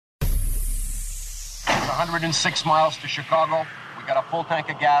106 miles to Chicago. We got a full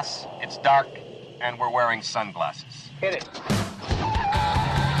tank of gas. It's dark, and we're wearing sunglasses. Hit it.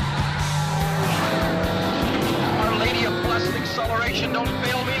 Our Lady of Blessed Acceleration, don't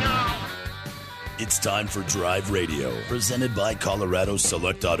fail me now. It's time for Drive Radio, presented by Colorado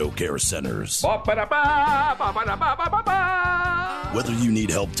Select Auto Care Centers. Whether you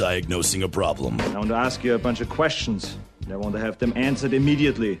need help diagnosing a problem, I want to ask you a bunch of questions. I want to have them answered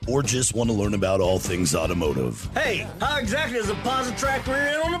immediately. Or just want to learn about all things automotive. Hey, how exactly does a Positrack rear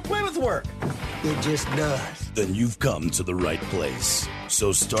end on a Plymouth work? It just does. Then you've come to the right place.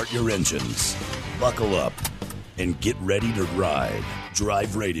 So start your engines, buckle up, and get ready to ride.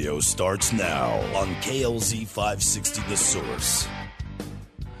 Drive Radio starts now on KLZ 560 The Source.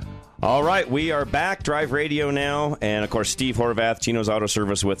 All right, we are back. Drive Radio now. And, of course, Steve Horvath, Gino's Auto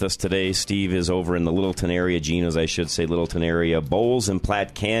Service, with us today. Steve is over in the Littleton area, Gino's, I should say, Littleton area, Bowles and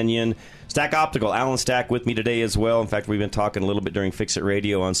Platte Canyon. Stack Optical, Alan Stack with me today as well. In fact, we've been talking a little bit during Fix It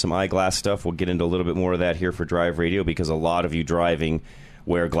Radio on some eyeglass stuff. We'll get into a little bit more of that here for Drive Radio because a lot of you driving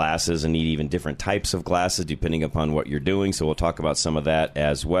wear glasses and need even different types of glasses depending upon what you're doing. So we'll talk about some of that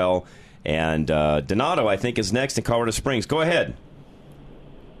as well. And Donato, I think, is next in Colorado Springs. Go ahead.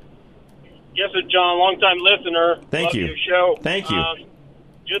 Yes, sir, John, long-time listener. Thank Love you. Your show. Thank you.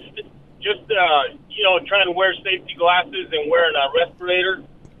 Just trying to wear safety glasses and wearing a respirator.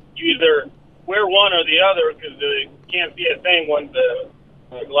 You either wear one or the other because you can't see a thing once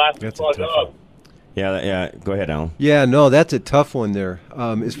the glasses plug up. Yeah. Go ahead, Alan. Yeah, no, that's a tough one there.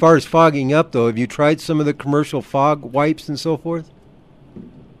 As far as fogging up, though, have you tried some of the commercial fog wipes and so forth?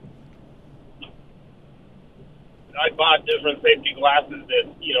 I bought different safety glasses that,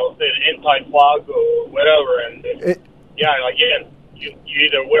 said anti-fog or whatever. And, you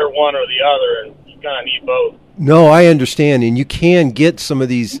either wear one or the other, and you kind of need both. No, I understand. And you can get some of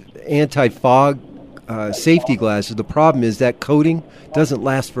these anti-fog safety glasses. The problem is that coating doesn't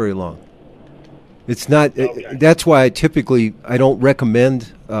last very long. It's not. Okay. That's why I don't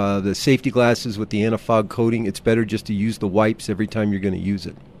recommend the safety glasses with the anti-fog coating. It's better just to use the wipes every time you're going to use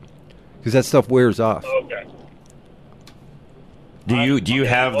it because that stuff wears off. Okay. Do you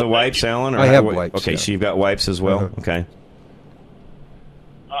have the wipes, Alan? Or I have wipes. Okay, yeah. So you've got wipes as well. Uh-huh. Okay.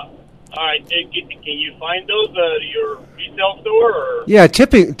 All right. Can you find those at your retail store? Or? Yeah,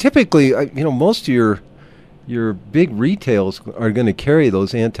 typically, most of your big retails are going to carry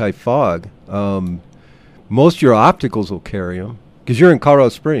those anti-fog. Most of your opticals will carry them because you're in Colorado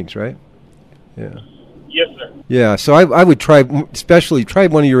Springs, right? Yeah. Yes, sir. Yeah, so I would try one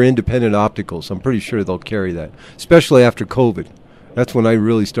of your independent opticals. I'm pretty sure they'll carry that, especially after COVID. That's when I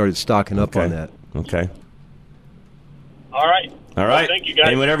really started stocking up on that. Okay. All right. Well, thank you, guys.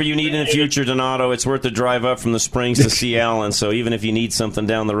 And whatever you need in the future, Donato, it's worth the drive up from the Springs to see Alan. So even if you need something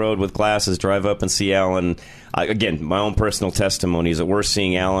down the road with glasses, drive up and see Alan. Again, my own personal testimony is that we're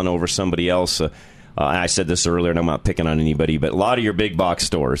seeing Alan over somebody else. I said this earlier, and I'm not picking on anybody, but a lot of your big box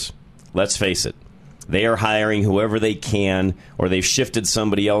stores, let's face it, they are hiring whoever they can, or they've shifted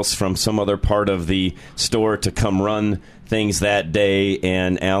somebody else from some other part of the store to come run things that day.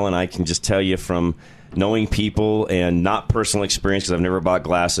 And, Alan, I can just tell you from knowing people and not personal experience because I've never bought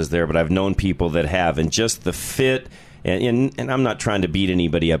glasses there, but I've known people that have, and just the fit. And I'm not trying to beat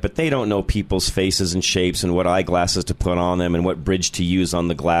anybody up, but they don't know people's faces and shapes and what eyeglasses to put on them and what bridge to use on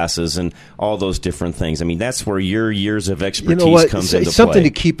the glasses and all those different things. I mean, that's where your years of expertise comes into play. Something to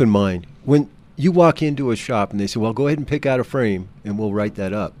keep in mind. When you walk into a shop and they say, well, go ahead and pick out a frame and we'll write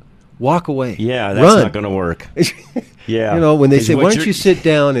that up. Walk away. Yeah, that's not going to work. Yeah. When they say, why don't you sit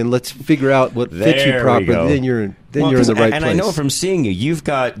down and let's figure out what fits you properly, then you're in the right place. And I know from seeing you've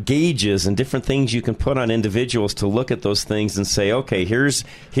got gauges and different things you can put on individuals to look at those things and say, okay, here's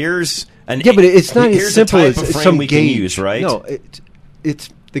an but it's not as simple as some we gauge. Can use, right? No, it's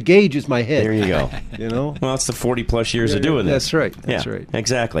the gauge is my head. There you go. Well, it's the 40-plus years of doing this. That's right. That's right.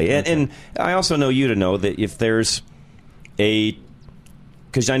 Exactly. And I also know you to know that if there's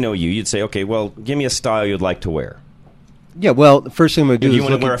because I know you'd say, okay, well, give me a style you'd like to wear. Yeah, well, the first thing I'm going to do is you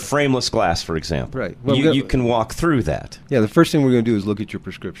want to wear a frameless glass, for example. Right. Well, you can walk through that. Yeah, the first thing we're going to do is look at your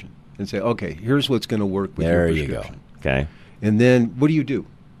prescription and say, okay, here's what's going to work with your prescription. There you go. Okay. And then what do you do?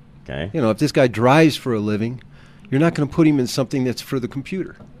 Okay. If this guy drives for a living, you're not going to put him in something that's for the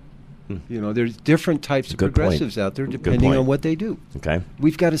computer. There's different types of progressives out there depending on what they do. Okay.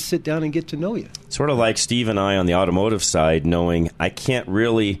 We've got to sit down and get to know you. Sort of like Steve and I on the automotive side, knowing I can't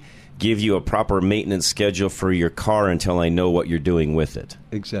really give you a proper maintenance schedule for your car until I know what you're doing with it.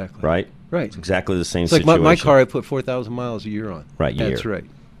 Exactly. Right? Right. It's exactly the same it's like situation. my car, I put 4,000 miles a year on. Right, That's right.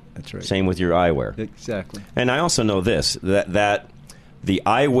 That's right. Same with your eyewear. Exactly. And I also know this, that the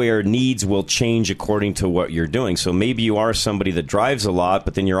eyewear needs will change according to what you're doing. So maybe you are somebody that drives a lot,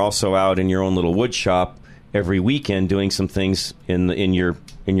 but then you're also out in your own little wood shop every weekend doing some things in your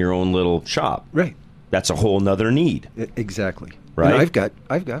own little shop. Right. That's a whole nother need. Exactly. Right. And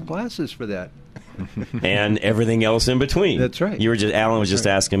I've got glasses for that. And everything else in between. That's right. Alan was just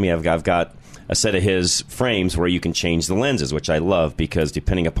asking me. I've got a set of his frames where you can change the lenses, which I love because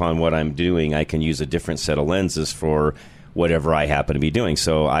depending upon what I'm doing, I can use a different set of lenses for whatever I happen to be doing.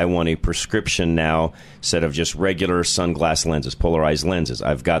 So I want a prescription now set of just regular sunglass lenses, polarized lenses.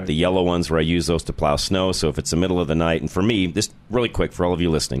 I've got the yellow ones where I use those to plow snow. So if it's the middle of the night, and for me, this really quick for all of you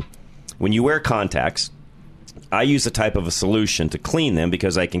listening, when you wear contacts, I use a type of a solution to clean them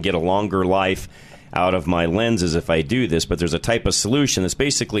because I can get a longer life out of my lenses if I do this. But there's a type of solution that's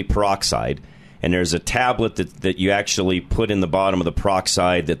basically peroxide, and there's a tablet that you actually put in the bottom of the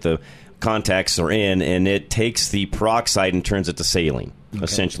peroxide that the contacts are in, and it takes the peroxide and turns it to saline,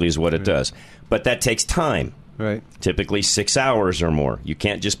 essentially is what it does. But that takes time. Right. Typically 6 hours or more. You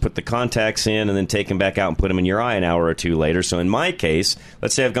can't just put the contacts in and then take them back out and put them in your eye an hour or two later. So in my case,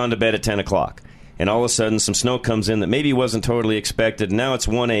 let's say I've gone to bed at 10 o'clock, and all of a sudden some snow comes in that maybe wasn't totally expected, and now it's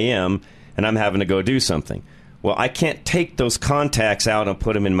 1 a.m., and I'm having to go do something. Well, I can't take those contacts out and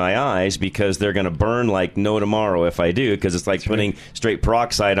put them in my eyes because they're going to burn like no tomorrow if I do, because it's like putting straight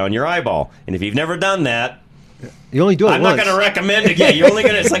peroxide on your eyeball. And if you've never done that, you only do it I'm once. not going to recommend it. Yeah, you're only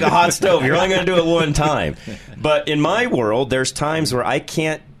going to, it's like a hot stove. You're only going to do it one time. But in my world, there's times where I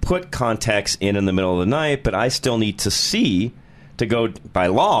can't put contacts in the middle of the night, but I still need to see. To go, by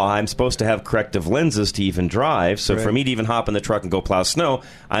law, I'm supposed to have corrective lenses to even drive. So for me to even hop in the truck and go plow snow,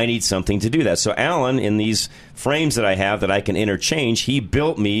 I need something to do that. So Alan, in these frames that I have that I can interchange, he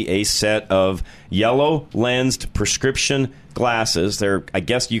built me a set of yellow lensed prescription glasses. They're, I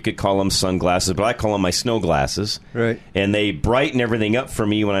guess you could call them sunglasses, but I call them my snow glasses. Right. And they brighten everything up for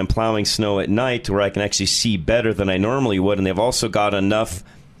me when I'm plowing snow at night to where I can actually see better than I normally would. And they've also got enough...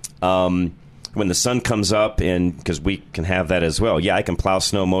 when the sun comes up, and because we can have that as well. Yeah, I can plow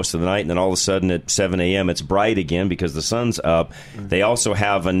snow most of the night, and then all of a sudden at 7 a.m. it's bright again because the sun's up. Mm-hmm. They also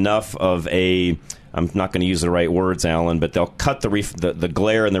have enough of a, I'm not going to use the right words, Alan, but they'll cut the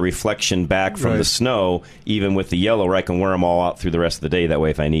glare and the reflection back from the snow, even with the yellow, where I can wear them all out through the rest of the day that way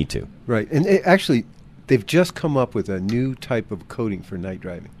if I need to. Right, and actually, they've just come up with a new type of coating for night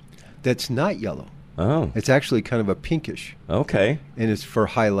driving that's not yellow. Oh. It's actually kind of a pinkish. Okay. And it's for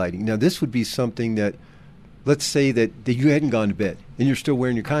highlighting. Now, this would be something that, let's say that you hadn't gone to bed and you're still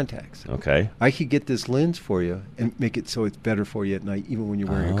wearing your contacts. Okay. I could get this lens for you and make it so it's better for you at night, even when you're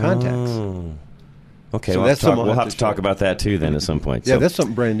wearing your contacts. Okay, so we'll have to talk about that too then at some point. Yeah, so, that's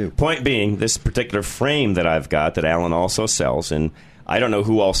something brand new. Point being, this particular frame that I've got that Alan also sells, and I don't know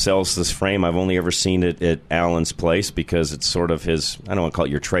who all sells this frame. I've only ever seen it at Alan's place because it's sort of his, I don't want to call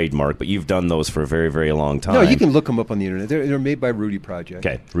it your trademark, but you've done those for a very, very long time. No, you can look them up on the internet. They're made by Rudy Project.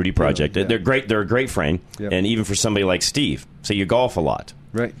 Okay, Rudy Project. Yeah. They're great. They're a great frame. Yep. And even for somebody like Steve, say you golf a lot.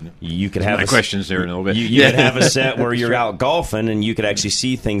 Right. You could have my questions there in a little bit. You could have a set where you're out golfing and you could actually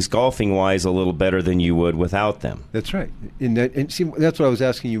see things golfing-wise a little better than you would without them. That's right. And see, that's what I was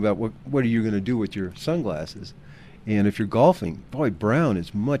asking you about. What are you going to do with your sunglasses? And if you're golfing, boy, brown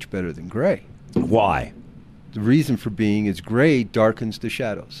is much better than gray. Why? The reason for being is gray darkens the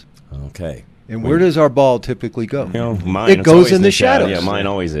shadows. Okay. And where does our ball typically go? You know, mine. It goes in the shadows. Yeah, mine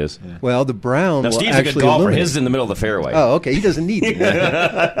always is. Yeah. Well, the brown. Now, will Steve's actually a good golfer. illuminate. His is in the middle of the fairway. Oh, okay. He doesn't need it.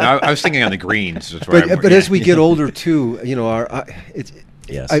 I was thinking on the greens. But as we get older, too, you know,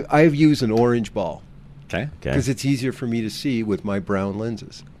 yes. I've used an orange ball. Okay. Because it's easier for me to see with my brown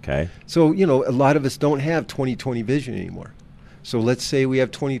lenses. Okay. So, you know, a lot of us don't have 20/20 vision anymore. So let's say we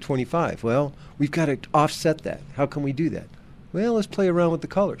have 20/25. Well, we've got to offset that. How can we do that? Well, let's play around with the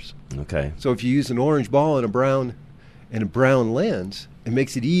colors. Okay. So if you use an orange ball and a brown lens, it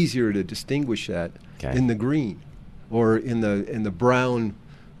makes it easier to distinguish that in the green or in the brown.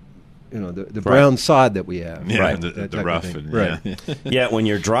 You know, the brown sod that we have. Yeah, right. the rough. Right. Yeah, when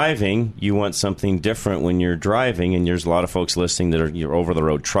you're driving, you want something different when you're driving, and there's a lot of folks listening that are you're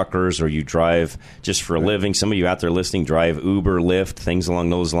over-the-road truckers, or you drive just for a living. Some of you out there listening drive Uber, Lyft, things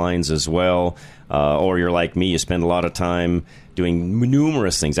along those lines as well. Or you're like me, you spend a lot of time doing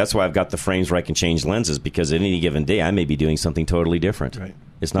numerous things. That's why I've got the frames where I can change lenses, because at any given day I may be doing something totally different. Right.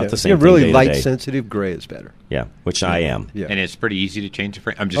 It's not the same You're thing really day to light day. sensitive. Gray is better. Yeah, which I am. Yeah. And it's pretty easy to change the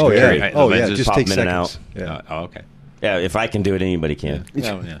frame. I'm just curious. curious. Oh, yeah. Lenses Just pop take them in and seconds. out. Yeah. Okay. Yeah, if I can do it, anybody can.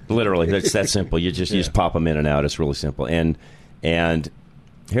 Oh, yeah. Literally, that's that simple. You just pop them in and out. It's really simple. And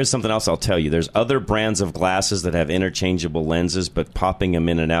here's something else I'll tell you. There's other brands of glasses that have interchangeable lenses, but popping them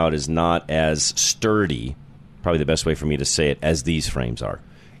in and out is not as sturdy probably the best way for me to say it, as these frames are.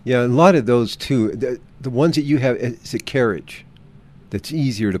 Yeah, a lot of those, too. The ones that you have, it's a carriage that's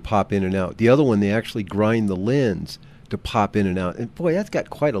easier to pop in and out. The other one, they actually grind the lens to pop in and out. And, boy, that's got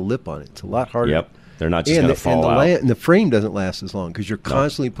quite a lip on it. It's a lot harder. Yep. They're not just going to fall out. And the frame doesn't last as long because you're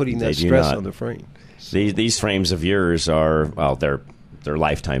constantly putting that stress on the frame. So. These frames of yours are, well, they're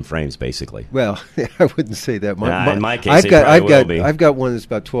lifetime frames, basically. Well, I wouldn't say that. In my case, I've got one that's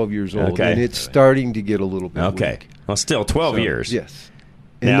about 12 years old, and it's starting to get a little bit weak. Well, still 12 years. Yes.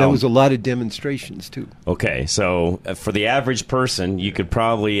 And there was a lot of demonstrations, too. Okay, so for the average person, you could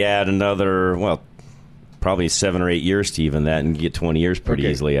probably add another, probably 7 or 8 years to even that and get 20 years pretty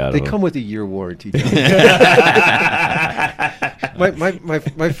easily out of them. They come with a year warranty.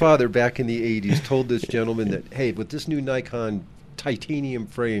 My father, back in the 80s, told this gentleman that, hey, with this new Nikon titanium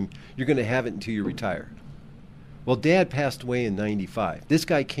frame, you're going to have it until you retire. Well, Dad passed away in 95. This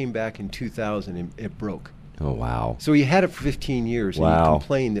guy came back in 2000 and it broke. Oh, wow. So he had it for 15 years, and he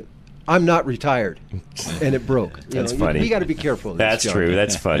complained that, I'm not retired, and it broke. That's funny. You got to be careful. That's true.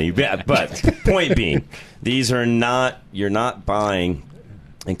 That's funny. But point being, these are not, you're not buying,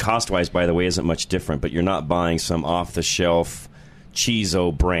 and cost-wise, by the way, isn't much different, but you're not buying some off-the-shelf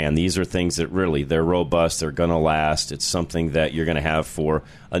Chizo brand. These are things that really, they're robust, they're going to last. It's something that you're going to have for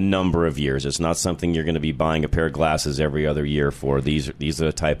a number of years. It's not something you're going to be buying a pair of glasses every other year for. These are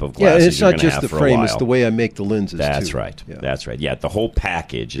the type of glasses you're going to have for a while. It's not just the frame, it's the way I make the lenses, That's too. Right. Yeah. That's right. Yeah, the whole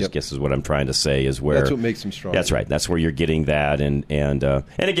package, I guess is what I'm trying to say, is where... That's what makes them strong. That's right. That's where you're getting that. And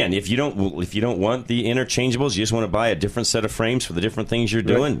again, if you don't want the interchangeables, you just want to buy a different set of frames for the different things you're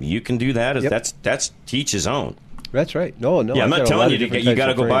doing, you can do that. That's to each his own. That's right. No. Yeah, I'm not telling you got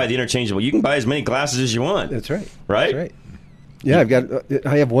to go buy the interchangeable. You can buy as many glasses as you want. That's right. Right? That's right. Yeah,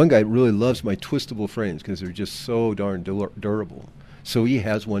 I have one guy that really loves my twistable frames because they're just so darn durable. So he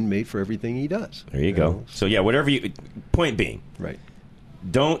has one made for everything he does. There you go. So whatever you. Point being, right.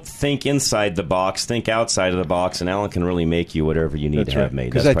 Don't think inside the box. Think outside of the box, and Alan can really make you whatever you need to have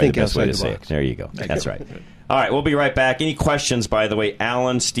made. That's probably the best way to say it. There you go. That's right. All right, we'll be right back. Any questions, by the way,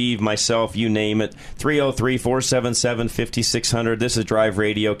 Alan, Steve, myself, you name it, 303-477-5600. This is Drive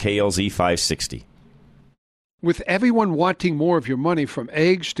Radio, KLZ 560. With everyone wanting more of your money, from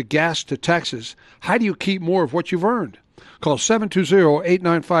eggs to gas to taxes, how do you keep more of what you've earned? Call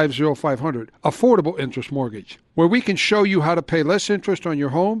 720-895-0500, Affordable Interest Mortgage, where we can show you how to pay less interest on your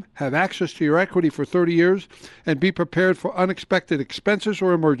home, have access to your equity for 30 years, and be prepared for unexpected expenses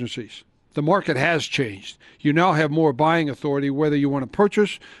or emergencies. The market has changed. You now have more buying authority whether you want to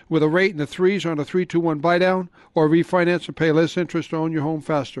purchase with a rate in the 3s on a 3-2-1 buy-down or refinance and pay less interest to own your home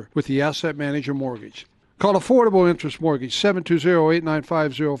faster with the Asset Manager Mortgage. Call Affordable Interest Mortgage,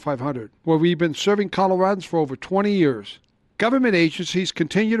 720-895-0500, where we've been serving Coloradans for over 20 years. Government agencies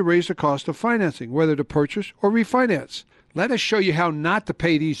continue to raise the cost of financing, whether to purchase or refinance. Let us show you how not to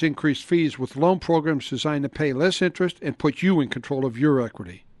pay these increased fees with loan programs designed to pay less interest and put you in control of your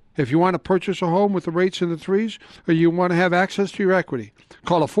equity. If you want to purchase a home with the rates in the 3s, or you want to have access to your equity,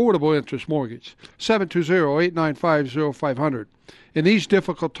 call Affordable Interest Mortgage, 720-895-0500. In these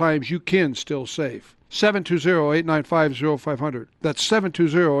difficult times, you can still save. 720-895-0500. That's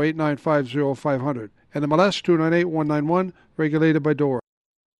 720-895-0500. And MLS 298191, regulated by DORA.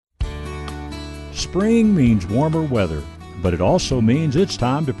 Spring means warmer weather, but it also means it's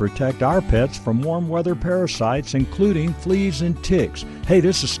time to protect our pets from warm weather parasites, including fleas and ticks. Hey,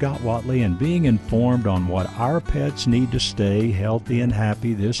 this is Scott Watley, and being informed on what our pets need to stay healthy and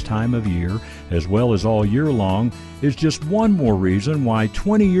happy this time of year, as well as all year long, is just one more reason why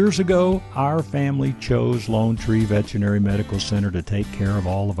 20 years ago our family chose Lone Tree Veterinary Medical Center to take care of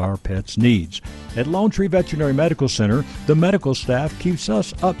all of our pets' needs. At Lone Tree Veterinary Medical Center, the medical staff keeps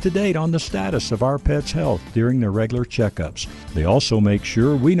us up to date on the status of our pets' health during their regular checkups. They also make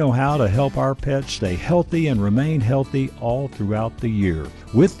sure we know how to help our pets stay healthy and remain healthy all throughout the year.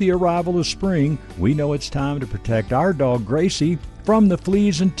 With the arrival of spring, we know it's time to protect our dog Gracie from the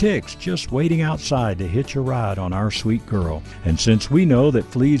fleas and ticks just waiting outside to hitch a ride on our sweet girl. And since we know that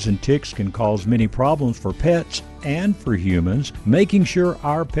fleas and ticks can cause many problems for pets and for humans, making sure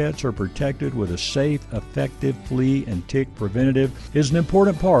our pets are protected with a safe, effective flea and tick preventative is an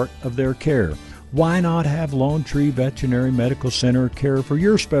important part of their care. Why not have Lone Tree Veterinary Medical Center care for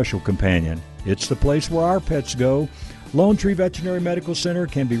your special companion? It's the place where our pets go. Lone Tree Veterinary Medical Center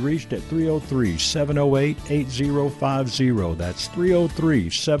can be reached at 303-708-8050. That's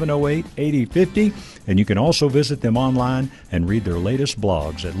 303-708-8050. And you can also visit them online and read their latest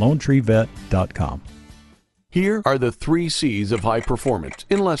blogs at LoneTreeVet.com. Here are the 3 C's of high performance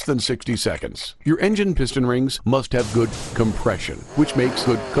in less than 60 seconds. Your engine piston rings must have good compression, which makes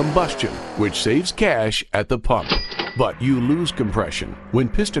good combustion, which saves cash at the pump. But you lose compression when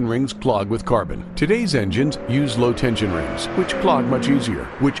piston rings clog with carbon. Today's engines use low tension rings, which clog much easier,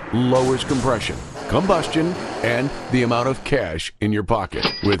 which lowers compression, combustion, and the amount of cash in your pocket,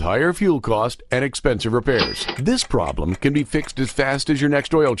 with higher fuel cost and expensive repairs. This problem can be fixed as fast as your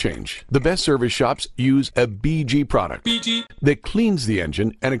next oil change. The best service shops use a BG product that cleans the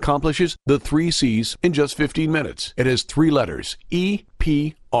engine and accomplishes the 3 C's in just 15 minutes. It has 3 letters,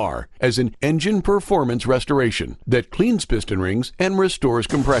 EPR, as in Engine Performance Restoration, that cleans piston rings and restores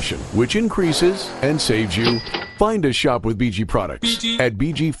compression, which increases and saves you. Find a shop with BG products at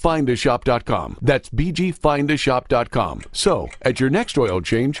bgfindashop.com. That's bgfindashop.com. So, at your next oil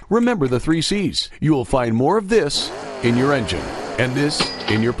change, remember the 3 C's. You will find more of this in your engine and this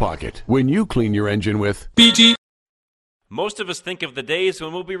in your pocket when you clean your engine with BG. Most of us think of the days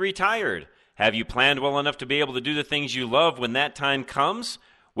when we'll be retired. Have you planned well enough to be able to do the things you love when that time comes?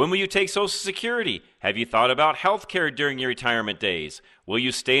 When will you take Social Security? Have you thought about health care during your retirement days? Will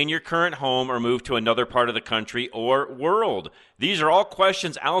you stay in your current home or move to another part of the country or world? These are all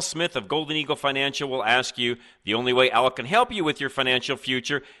questions Al Smith of Golden Eagle Financial will ask you. The only way Al can help you with your financial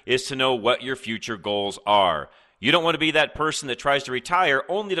future is to know what your future goals are. You don't want to be that person that tries to retire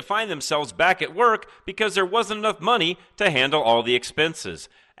only to find themselves back at work because there wasn't enough money to handle all the expenses.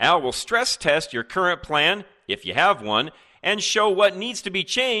 Al will stress test your current plan, if you have one, and show what needs to be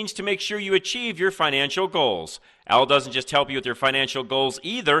changed to make sure you achieve your financial goals. Al doesn't just help you with your financial goals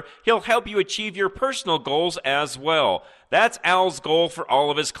either, he'll help you achieve your personal goals as well. That's Al's goal for all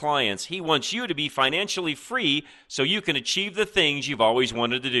of his clients. He wants you to be financially free so you can achieve the things you've always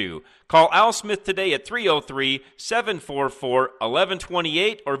wanted to do. Call Al Smith today at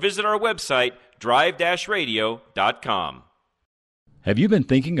 303-744-1128 or visit our website, drive-radio.com. Have you been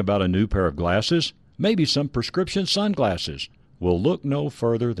thinking about a new pair of glasses? Maybe some prescription sunglasses? Well, look no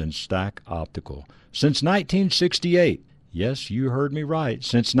further than Stack Optical. Since 1968, yes, you heard me right,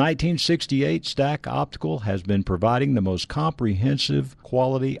 since 1968, Stack Optical has been providing the most comprehensive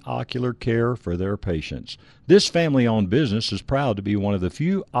quality ocular care for their patients. This family-owned business is proud to be one of the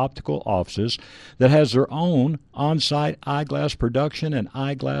few optical offices that has their own on-site eyeglass production and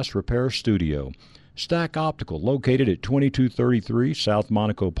eyeglass repair studio. Stack Optical, located at 2233 South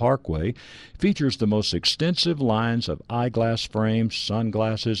Monaco Parkway, features the most extensive lines of eyeglass frames,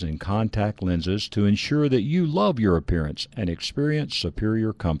 sunglasses, and contact lenses to ensure that you love your appearance and experience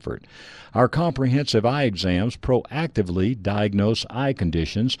superior comfort. Our comprehensive eye exams proactively diagnose eye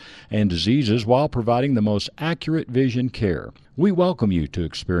conditions and diseases while providing the most accurate vision care. We welcome you to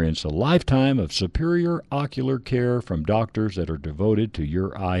experience a lifetime of superior ocular care from doctors that are devoted to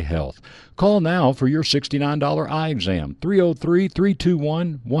your eye health. Call now for your $69 eye exam,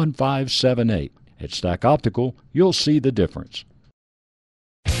 303-321-1578. At Stack Optical, you'll see the difference.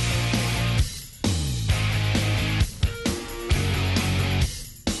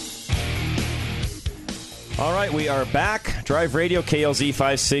 All right, we are back. Drive Radio, KLZ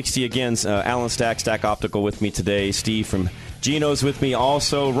 560. Again, Alan Stack Optical with me today. Steve from Gino's with me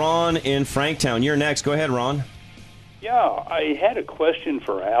also. Ron in Franktown. You're next. Go ahead, Ron. Yeah, I had a question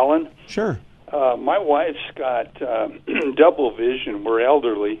for Alan. Sure. My wife's got double vision. We're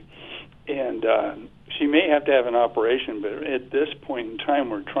elderly, and she may have to have an operation, but at this point in time,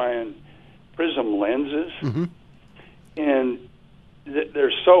 we're trying prism lenses. Mm-hmm. And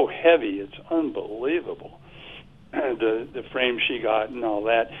they're so heavy, it's unbelievable. The frame she got and all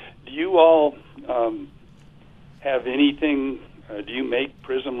that. Do you all have anything? Do you make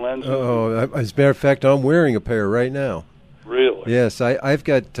prism lenses? Oh, as a matter of fact, I'm wearing a pair right now. Really? Yes, I've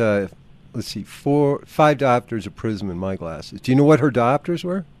got, 5 diopters of prism in my glasses. Do you know what her diopters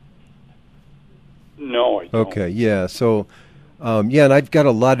were? No, I don't. Okay, yeah. So, and I've got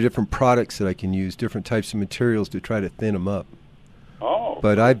a lot of different products that I can use, different types of materials to try to thin them up. Oh.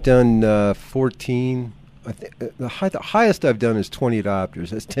 But I've done 14. I think the highest I've done is 20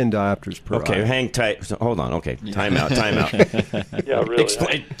 diopters. That's 10 diopters per eye. Okay, hang tight. Hold on. Okay, time out. Yeah, really.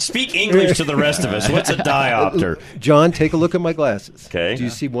 Speak English to the rest of us. What's a diopter? John, take a look at my glasses. Okay. Do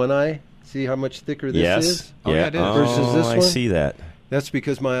you see one eye? See how much thicker this yes. is? Yeah. Versus this one? I see that. That's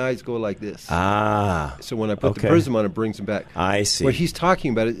because my eyes go like this. Ah. So when I put the prism on, it brings them back. I see. What he's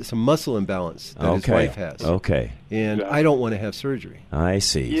talking about is a muscle imbalance that his wife has. Okay. And I don't want to have surgery. I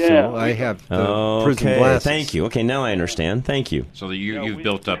see. Yeah. So I have the prism glasses. Thank you. Okay, now I understand. Thank you. So you've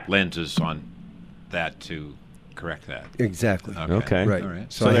built up lenses on that to correct that. Exactly. Okay. Right. All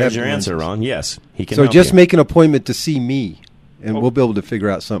right. So there's your answer, Ron. Yes, he can So help just you. make an appointment to see me. and we'll be able to figure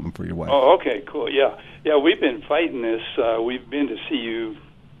out something for your wife. Oh, okay, cool. Yeah, we've been fighting this. We've been to CU,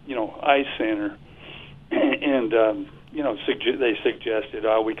 Eye Center, and they suggested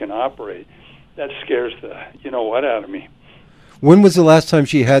we can operate. That scares the what out of me. When was the last time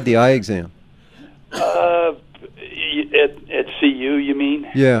she had the eye exam? At CU, you mean?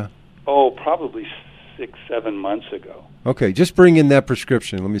 Yeah. Oh, probably 6-7 months ago. Okay, just bring in that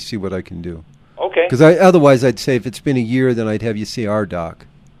prescription. Let me see what I can do. Okay. Because otherwise I'd say if it's been a year, then I'd have you see our doc.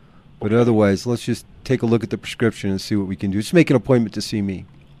 But otherwise, let's just take a look at the prescription and see what we can do. Just make an appointment to see me.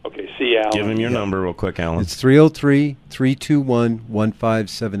 Okay, see Alan. Give him your number real quick, Alan. It's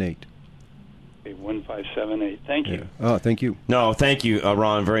 303-321-1578. 1578. Thank you. Oh, thank you. No, thank you,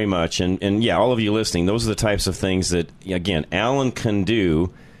 Ron, very much. And all of you listening, those are the types of things that, again, Alan can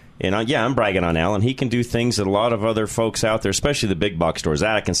do. And I'm bragging on Alan. He can do things that a lot of other folks out there, especially the big box stores,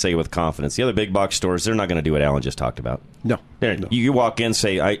 that I can say with confidence. The other big box stores, they're not going to do what Alan just talked about. No. You walk in and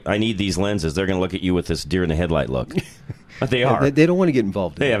say, I need these lenses. They're going to look at you with this deer in the headlight look. But they are. They don't want to get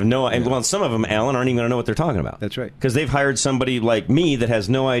involved in They it. have no idea. Well, some of them, Alan, aren't even going to know what they're talking about. That's right. Because they've hired somebody like me that has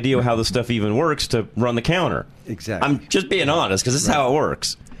no idea how the stuff even works to run the counter. Exactly. I'm just being honest because this is how it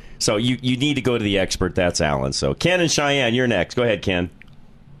works. So you need to go to the expert. That's Alan. So Ken and Cheyenne, you're next. Go ahead, Ken.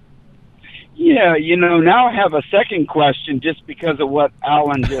 Yeah, now I have a second question just because of what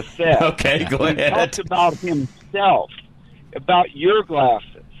Alan just said. Okay, go ahead. He talked about himself, about your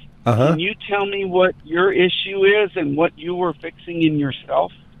glasses. Can you tell me what your issue is and what you were fixing in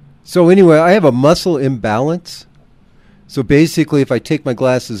yourself? So anyway, I have a muscle imbalance. So basically, if I take my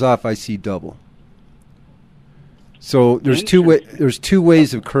glasses off, I see double. So there's two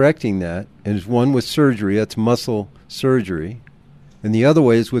ways of correcting that. And there's one with surgery, that's muscle surgery. And the other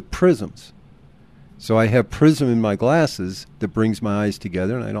way is with prisms. So I have prism in my glasses that brings my eyes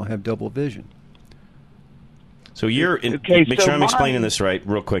together, and I don't have double vision. So make sure I'm explaining this right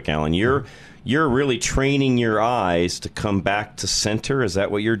real quick, Alan. You're really training your eyes to come back to center. Is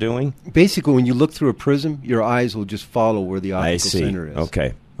that what you're doing? Basically, when you look through a prism, your eyes will just follow where the optical center is.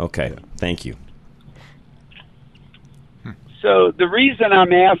 Okay. Yeah. Thank you. So the reason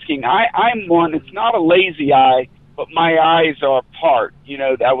I'm asking, I'm one, it's not a lazy eye, but my eyes are apart.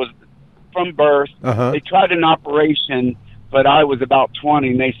 That was from birth. They tried an operation, but I was about 20,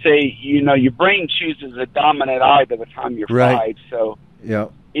 and they say, your brain chooses a dominant eye by the time you're 5, so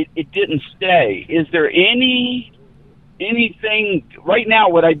it didn't stay. Is there anything, right now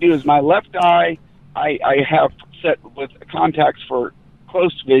what I do is my left eye, I have set with contacts for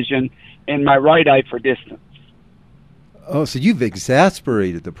close vision, and my right eye for distance. Oh, so you've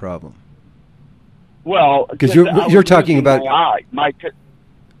exasperated the problem. Well, because you're talking about my eye.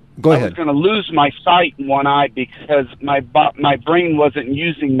 Go ahead. I was going to lose my sight in one eye because my brain wasn't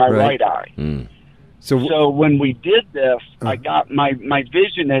using my right eye. So when we did this, I got my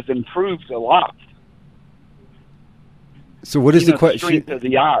vision has improved a lot. So what is the question? Strength of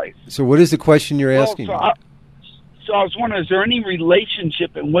the eyes. So what is the question you're asking? So I was wondering, is there any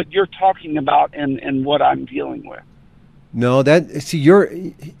relationship in what you're talking about and what I'm dealing with? No,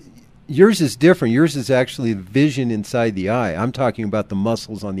 yours is different. Yours is actually vision inside the eye. I'm talking about the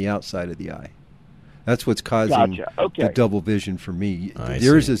muscles on the outside of the eye. That's what's causing the double vision for me.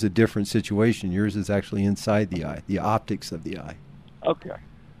 Yours is a different situation. Yours is actually inside the eye, the optics of the eye.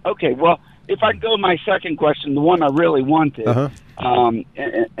 Okay. Well, if I go my second question, the one I really wanted, and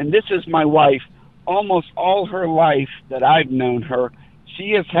this is my wife. Almost all her life that I've known her,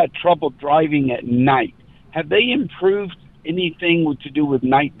 she has had trouble driving at night. Have they improved anything to do with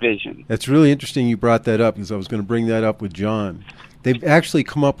night vision? That's really interesting you brought that up, because I was going to bring that up with John. They've actually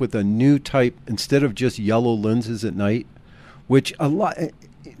come up with a new type, instead of just yellow lenses at night, which the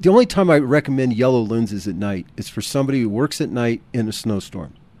only time I recommend yellow lenses at night is for somebody who works at night in a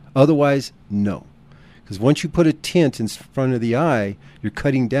snowstorm. Otherwise, no. Because once you put a tint in front of the eye, you're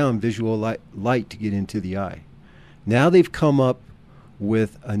cutting down visual light to get into the eye. Now they've come up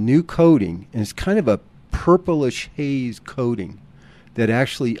with a new coating, and it's kind of a purplish haze coating that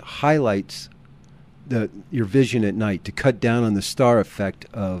actually highlights your vision at night to cut down on the star effect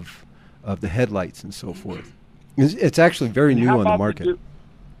of the headlights and so forth. It's actually very new on the market.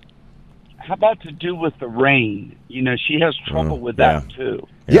 How about to do with the rain? She has trouble with that too.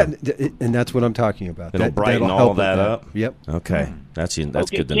 Yeah, and that's what I'm talking about. It'll brighten all that up. Yep. Okay, that's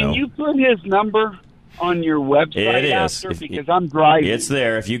good to know. Can you put his number on your website? It is. Because I'm driving. It's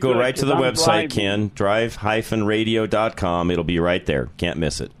there. If you go right to the website, Ken, drive-radio.com, it'll be right there. Can't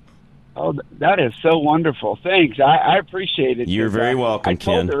miss it. Oh, that is so wonderful. Thanks. I appreciate it. You're very welcome,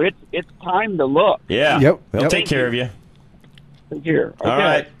 Ken. I told her it's time to look. Yeah. Yep. We'll take care of you. Take care. Okay. All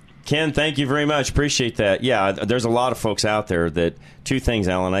right. Ken, thank you very much. Appreciate that. Yeah, there's a lot of folks out there that, two things,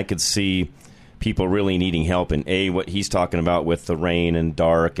 Alan, I could see people really needing help in, A, what he's talking about with the rain and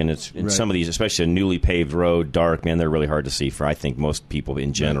dark, and it's Right. some of these, especially a newly paved road, dark, man, they're really hard to see for, I think, most people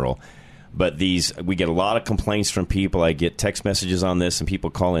in general. Right. But these, we get a lot of complaints from people. I get text messages on this, and people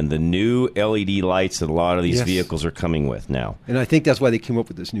call in the new LED lights that a lot of these Yes. vehicles are coming with now. And I think that's why they came up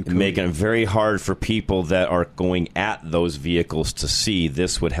with this new code. Making it very hard for people that are going at those vehicles to see.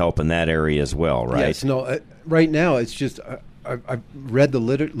 This would help in that area as well, right? Yes, no, right now it's just I've read the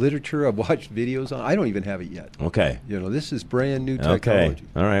literature, I've watched videos on. I don't even have it yet. Okay. This is brand new technology. Okay.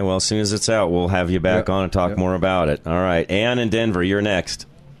 All right. Well, as soon as it's out, we'll have you back on and talk more about it. All right. Ann in Denver, you're next.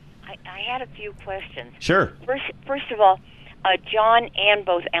 I had a few questions. Sure. First of all, John and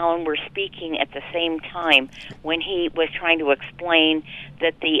both Alan were speaking at the same time when he was trying to explain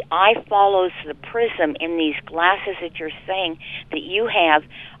that the eye follows the prism in these glasses that you're saying that you have.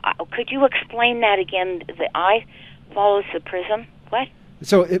 Could you explain that again? The eye follows the prism? What?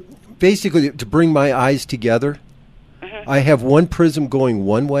 So basically, to bring my eyes together, I have one prism going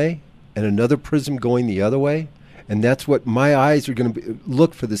one way and another prism going the other way. And that's what my eyes are going to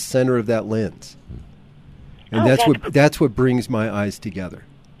look for, the center of that lens. And that's what brings my eyes together.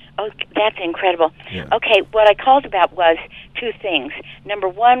 Oh, that's incredible. Yeah. Okay, what I called about was two things. Number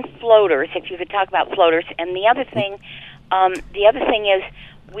one, floaters, if you could talk about floaters. And the other thing is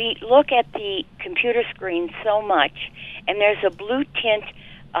we look at the computer screen so much, and there's a blue tint,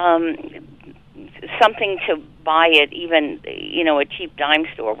 something to buy at even, a cheap dime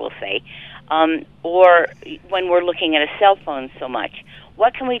store, we'll say, or when we're looking at a cell phone so much.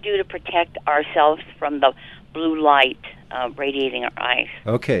 What can we do to protect ourselves from the blue light radiating our eyes?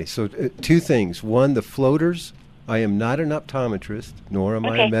 Okay, so two things. One, the floaters. I am not an optometrist, nor am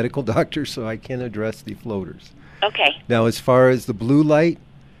I a medical doctor, so I can't address the floaters. Okay. Now, as far as the blue light,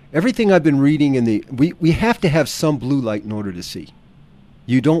 everything I've been reading we have to have some blue light in order to see.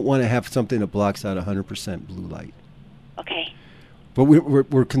 You don't want to have something that blocks out 100% blue light. Okay. But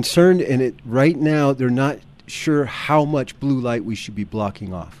we're concerned, and right now they're not sure how much blue light we should be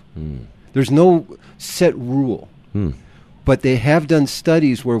blocking off. There's no set rule. But they have done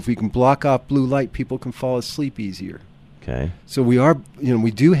studies where if we can block off blue light, people can fall asleep easier. Okay. So we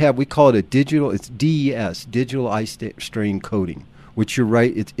call it it's DES, digital eye strain coating, which you're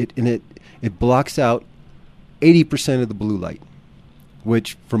right, it blocks out 80% of the blue light,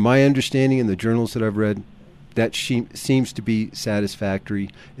 which from my understanding in the journals that I've read, that seems to be satisfactory,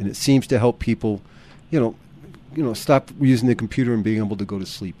 and it seems to help people, stop using the computer and being able to go to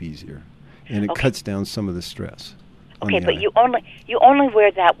sleep easier, and it cuts down some of the stress. Okay, but you only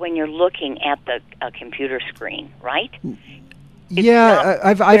wear that when you're looking at the computer screen, right? Yeah,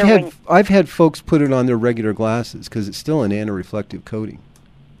 I've had folks put it on their regular glasses because it's still an anti-reflective coating.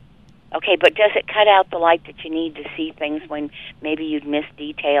 Okay, but does it cut out the light that you need to see things when maybe you'd miss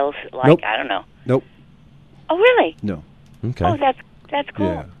details? Like, Nope. I don't know. Nope. Oh, really? No. Okay. Oh, that's cool.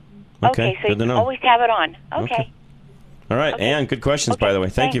 Yeah. Okay, so good to you know. always have it on. Okay. All right, Ann, good questions, by the way.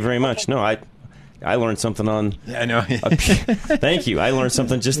 Thank you very much. No, I learned something on. Yeah, I know. Thank you. I learned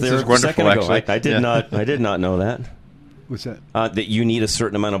something just there a second ago. I did not know that. What's that? That you need a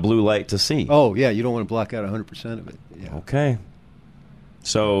certain amount of blue light to see. Oh, yeah, you don't want to block out 100% of it. Yeah. Okay.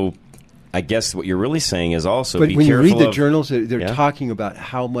 So I guess what you're really saying is also but be when you careful read the of, journals, they're talking about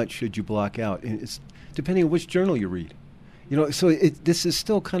how much should you block out, and it's depending on which journal you read. So this is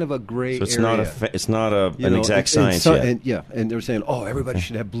still kind of a gray so it's area. It's not an exact science yet. And they're saying, everybody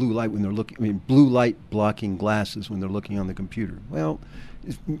should have blue light when they're looking. Blue light blocking glasses when they're looking on the computer. Well,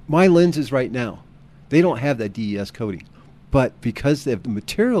 my lenses right now, they don't have that DES coating, but because they have the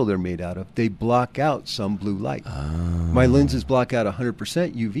material they're made out of, they block out some blue light. My lenses block out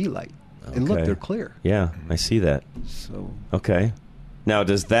 100% UV light, and look, they're clear. Yeah, I see that. So okay. Now,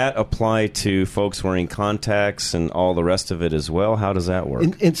 does that apply to folks wearing contacts and all the rest of it as well? How does that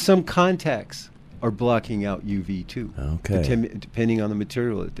work? And some contacts are blocking out UV too. Okay. Depending on the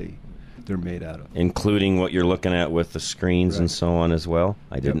material that they're made out of. Including what you're looking at with the screens and so on as well?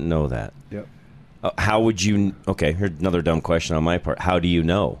 I didn't know that. Yep. How would you... Okay, here's another dumb question on my part. How do you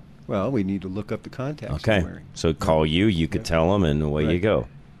know? Well, we need to look up the contacts Okay. I'm wearing. So call you could tell them, and away you go.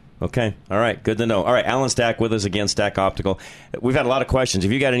 Okay. All right. Good to know. All right. Alan Stack with us again, Stack Optical. We've had a lot of questions.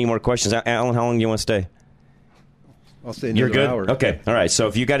 If you got any more questions, Alan, how long do you want to stay? I'll stay You're another good? hour. Okay. All right. So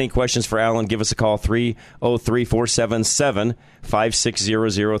if you got any questions for Alan, give us a call, 303-477-5600,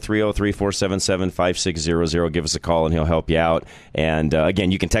 303-477-5600. Give us a call, and he'll help you out. And, again,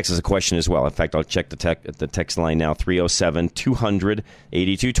 you can text us a question as well. In fact, I'll check the text line now,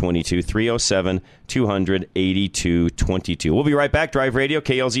 307-200-8222, 307-200-8222. We'll be right back. Drive Radio,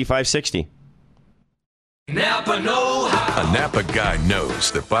 KLZ 560. Napa know-how. A Napa guy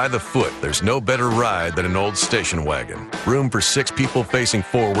knows that by the foot, there's no better ride than an old station wagon. Room for 6 people facing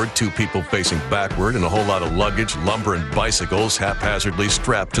forward, 2 people facing backward, and a whole lot of luggage, lumber, and bicycles haphazardly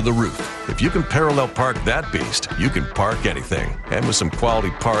strapped to the roof. If you can parallel park that beast, you can park anything. And with some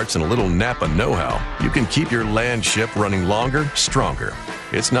quality parts and a little Napa know-how, you can keep your land ship running longer, stronger.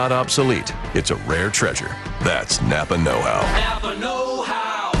 It's not obsolete. It's a rare treasure. That's Napa know-how. Napa know-how.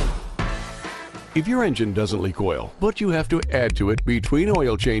 If your engine doesn't leak oil, but you have to add to it between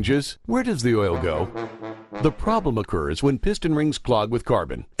oil changes, where does the oil go? The problem occurs when piston rings clog with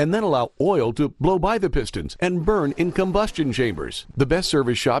carbon and then allow oil to blow by the pistons and burn in combustion chambers. The best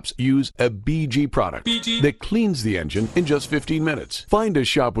service shops use a BG product that cleans the engine in just 15 minutes. Find a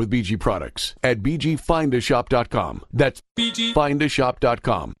shop with BG products at bgfindashop.com. That's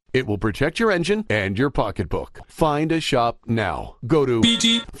bgfindashop.com. It will protect your engine and your pocketbook. Find a shop now. Go to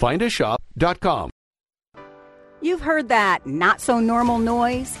bgfindashop.com. You've heard that not-so-normal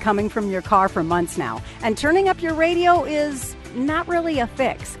noise coming from your car for months now, and turning up your radio is not really a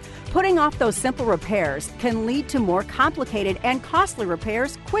fix. Putting off those simple repairs can lead to more complicated and costly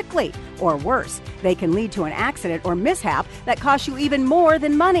repairs quickly, or worse, they can lead to an accident or mishap that costs you even more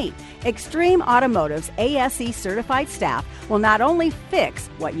than money. Extreme Automotive's ASE certified staff will not only fix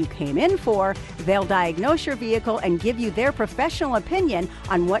what you came in for, they'll diagnose your vehicle and give you their professional opinion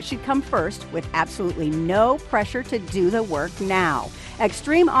on what should come first with absolutely no pressure to do the work now.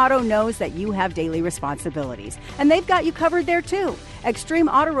 Extreme Auto knows that you have daily responsibilities, and they've got you covered there too. Extreme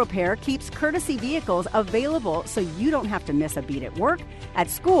Auto Repair keeps courtesy vehicles available so you don't have to miss a beat at work, at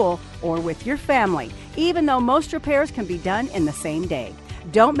school, or with your family, even though most repairs can be done in the same day.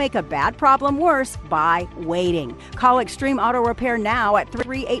 Don't make a bad problem worse by waiting. Call Extreme Auto Repair now at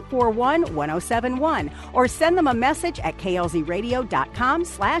 3-841-1071 or send them a message at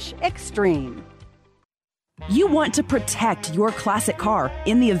klzradio.com/extreme. You want to protect your classic car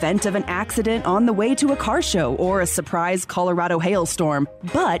in the event of an accident on the way to a car show or a surprise Colorado hailstorm.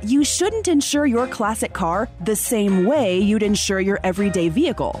 But you shouldn't insure your classic car the same way you'd insure your everyday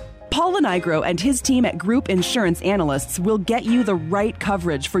vehicle. Paul Lenigro and his team at Group Insurance Analysts will get you the right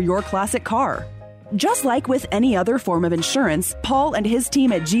coverage for your classic car. Just like with any other form of insurance, Paul and his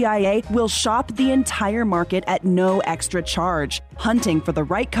team at GIA will shop the entire market at no extra charge, hunting for the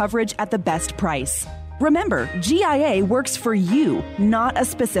right coverage at the best price. Remember, GIA works for you, not a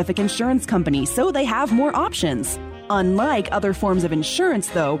specific insurance company, so they have more options. Unlike other forms of insurance,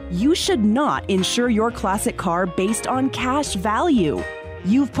 though, you should not insure your classic car based on cash value.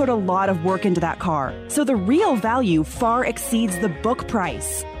 You've put a lot of work into that car, so the real value far exceeds the book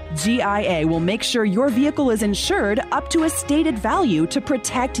price. GIA will make sure your vehicle is insured up to a stated value to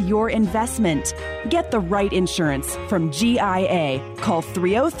protect your investment. Get the right insurance from GIA. Call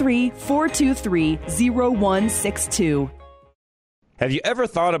 303-423-0162. Have you ever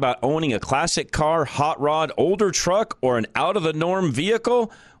thought about owning a classic car, hot rod, older truck, or an out-of-the-norm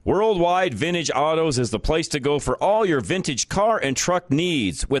vehicle? Worldwide Vintage Autos is the place to go for all your vintage car and truck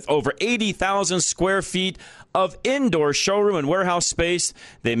needs. With over 80,000 square feet of indoor showroom and warehouse space,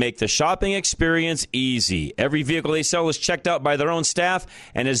 they make the shopping experience easy. Every vehicle they sell is checked out by their own staff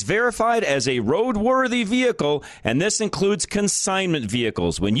and is verified as a roadworthy vehicle, and this includes consignment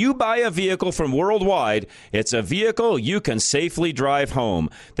vehicles. When you buy a vehicle from Worldwide, it's a vehicle you can safely drive home.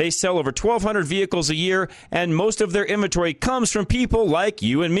 They sell over 1,200 vehicles a year, and most of their inventory comes from people like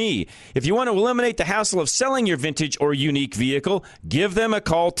you and me. If you want to eliminate the hassle of selling your vintage or unique vehicle, give them a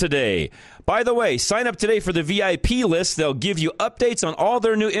call today. By the way, sign up today for the VIP list. They'll give you updates on all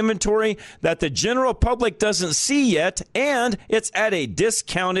their new inventory that the general public doesn't see yet, and it's at a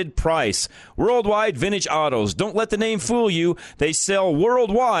discounted price. Worldwide Vintage Autos. Don't let the name fool you. They sell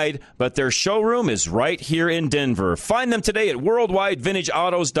worldwide, but their showroom is right here in Denver. Find them today at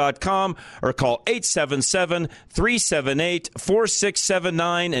worldwidevintageautos.com or call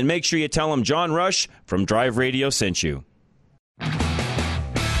 877-378-4679 and make sure you tell them John Rush from Drive Radio sent you.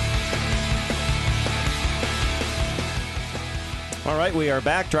 All right, we are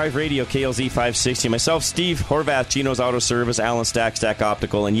back. Drive Radio, KLZ 560. Myself, Steve Horvath, Gino's Auto Service, Alan Stack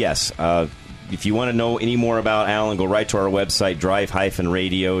Optical. And yes, if you want to know any more about Alan, go right to our website,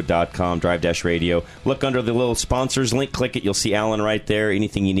 drive-radio.com, drive-radio. Look under the little sponsors link, click it. You'll see Alan right there.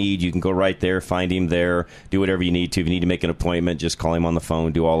 Anything you need, you can go right there, find him there, do whatever you need to. If you need to make an appointment, just call him on the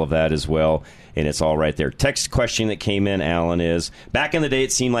phone, do all of that as well. And it's all right there. Text question that came in, Alan, is, back in the day,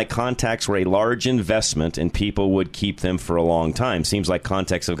 it seemed like contacts were a large investment and people would keep them for a long time. Seems like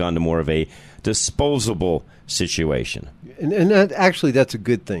contacts have gone to more of a disposable situation. And that's a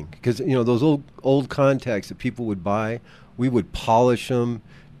good thing, because those old contacts that people would buy, we would polish them,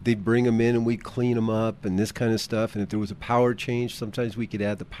 they'd bring them in and we'd clean them up and this kind of stuff. And if there was a power change, sometimes we could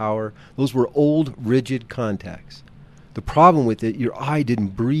add the power. Those were old, rigid contacts. The problem with it, your eye didn't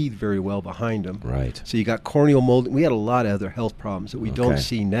breathe very well behind them. Right. So you got corneal molding. We had a lot of other health problems that we don't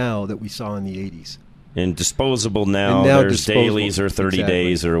see now that we saw in the 80s. And disposable now there's dailies or 30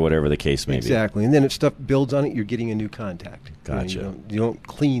 days or whatever the case may be. Exactly. And then if stuff builds on it, you're getting a new contact. Gotcha. You don't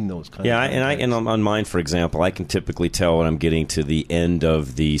clean those contacts. Yeah, and on mine, for example, I can typically tell when I'm getting to the end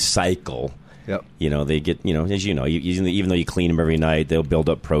of the cycle. Yep. They get, as you know, even though you clean them every night, they'll build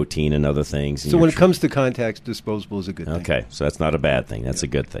up protein and other things. So when it comes to contacts, disposable is a good thing. Okay, so that's not a bad thing. That's a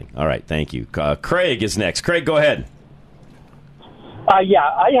good thing. All right, thank you. Craig is next. Craig, go ahead. Yeah,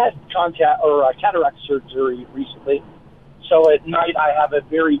 I had cataract surgery recently. So at night I have a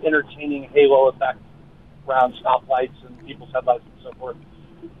very entertaining halo effect around stoplights and people's headlights and so forth.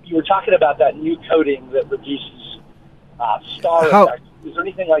 You were talking about that new coating that reduces star effect. Is there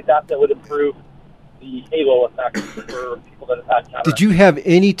anything like that would improve the halo effect for people that have had cataracts? Did you have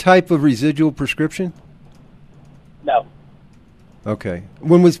any type of residual prescription? No. Okay.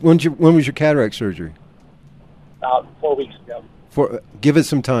 When was your cataract surgery? About 4 weeks ago. Give it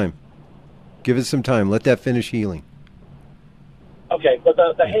some time. Give it some time. Let that finish healing. Okay, but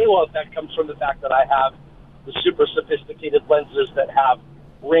the halo effect comes from the fact that I have the super sophisticated lenses that have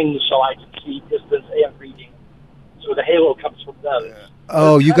rings so I can see distance and reading. So the halo comes from those.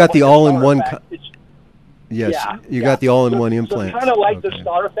 Oh, you got the all-in-one. Yes, you got the all-in-one implant. So it's kind of like the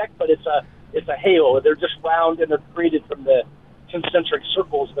star effect, but it's a halo. They're just round and they're created from the concentric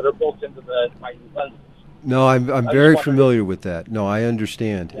circles that are built into the lenses. No, I'm very familiar with that. No, I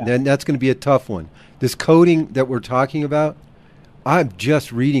understand. And then that's going to be a tough one. This coating that we're talking about, I'm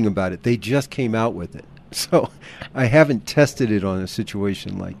just reading about it. They just came out with it. So I haven't tested it on a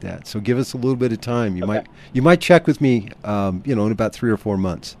situation like that. So give us a little bit of time. You might check with me, in about 3 or 4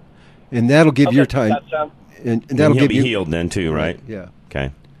 months. And that'll give your time. And that'll he'll give be you healed then too, right? Yeah.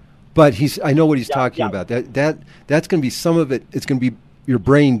 Okay. But I know what he's talking about. That's going to be some of it. It's going to be your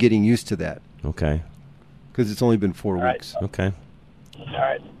brain getting used to that. Okay. Because it's only been 4 weeks. Okay. All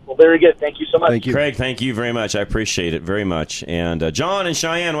right. Well, very good. Thank you so much. Thank you. Craig, thank you very much. I appreciate it very much. And John and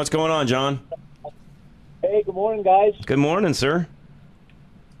Cheyenne, what's going on, John? Hey, good morning, guys. Good morning, sir.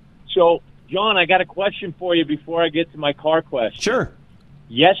 So, John, I got a question for you before I get to my car question. Sure.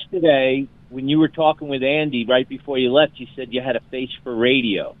 Yesterday, when you were talking with Andy right before you left, you said you had a face for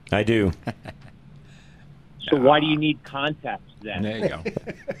radio. I do. So why do you need contacts then? There you go.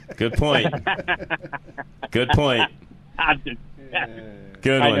 Good point. Good point.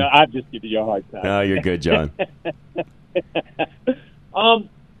 Good one. I know, I'm just giving you a hard time. No, you're good, John.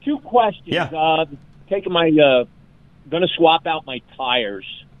 2 questions. Yeah. Going to swap out my tires.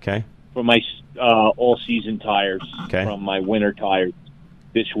 Okay. For my all-season tires. Okay. From my winter tires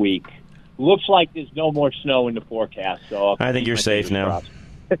this week. Looks like there's no more snow in the forecast, so I think you're safe now.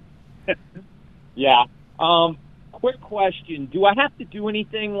 Yeah. Quick question. Do I have to do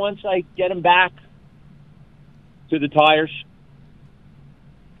anything once I get them back to the tires?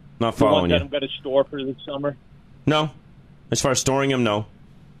 Not following the you. ones that I'm going to store for the summer? No. As far as storing them, no.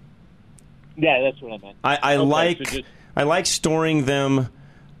 Yeah, that's what I meant. I like storing them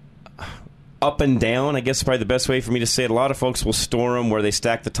up and down. I guess is probably the best way for me to say it. A lot of folks will store them where they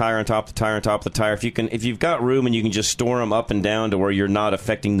stack the tire on top of the tire on top of the tire. If you've got room and you can just store them up and down to where you're not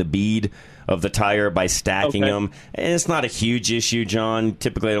affecting the bead of the tire by stacking them, and it's not a huge issue, John.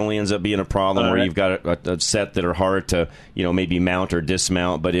 Typically, it only ends up being a problem where you've got a set that are hard to maybe mount or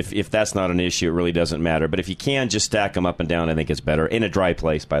dismount. But if that's not an issue, it really doesn't matter. But if you can just stack them up and down, I think it's better in a dry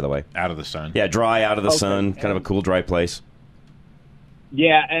place. By the way, out of the sun. Yeah, dry, out of the sun, kind of a cool, dry place.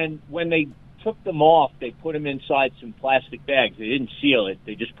 Yeah, and when they took them off, they put them inside some plastic bags. They didn't seal it.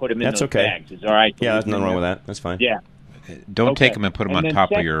 They just put them in those bags. Is all right? Yeah, there's nothing wrong with that. That's fine. Yeah. Don't take them and put them on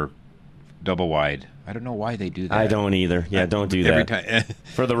top of your double wide. I don't know why they do that. I don't either. Yeah, don't do that. Every time.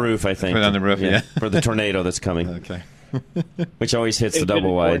 For the roof, I think. Put it on the roof, yeah. For the tornado that's coming. Okay. Which always hits Is the double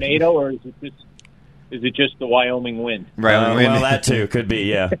it a wide. tornado, or is it just the Wyoming wind? Well, that too. Could be,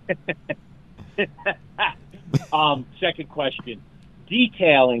 yeah. Second question.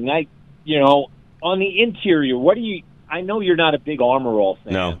 Detailing. on the interior, what do you? I know you're not a big Armor All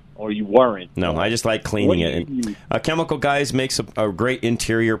fan. No. Or you weren't. No, I just like cleaning it. Chemical Guys makes a great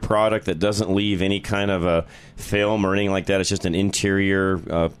interior product that doesn't leave any kind of a film or anything like that. It's just an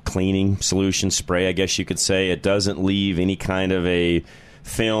interior cleaning solution spray, I guess you could say. It doesn't leave any kind of a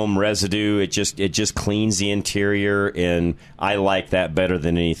film residue. It just cleans the interior, and I like that better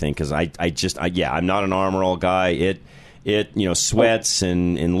than anything because I'm not an Armor All guy. It sweats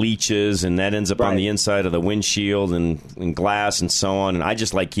and leaches, and that ends up on the inside of the windshield and glass and so on. And I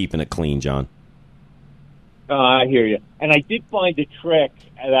just like keeping it clean, John. I hear you. And I did find a trick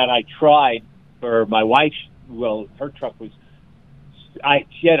that I tried for my wife's. Well, her truck was.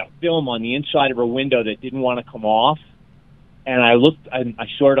 She had a film on the inside of her window that didn't want to come off, and I looked. I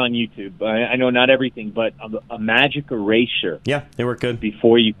saw it on YouTube. I know not everything, but a magic eraser. Yeah, they work good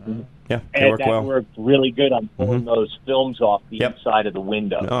before you. Yeah, they work well. That worked really good on pulling those films off the inside of the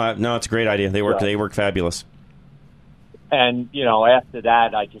window. No, it's a great idea. They work. They work fabulous. And after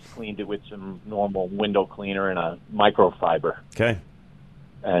that, I just cleaned it with some normal window cleaner and a microfiber. Okay.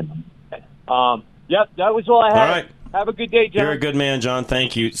 And that was all I had. All right. Have a good day, John. You're a good man, John.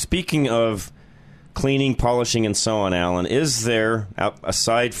 Thank you. Speaking of cleaning, polishing, and so on, Alan, is there,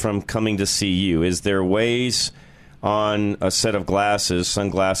 aside from coming to see you, is there ways on a set of glasses,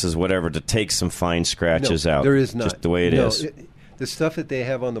 sunglasses, whatever, to take some fine scratches out? There is not. Just the way it is. The stuff that they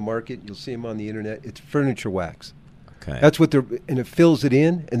have on the market, you'll see them on the internet, it's furniture wax. Okay. That's what and it fills it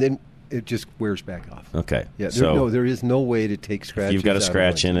in, and then it just wears back off. Okay. Yeah. There is no way to take scratches. If you've got a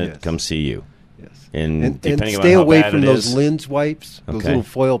scratch in it, yes. Come see you. Yes. And depending stay on how away bad from it those is, lens wipes, those little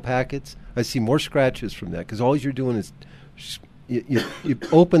foil packets. I see more scratches from that because all you're doing is you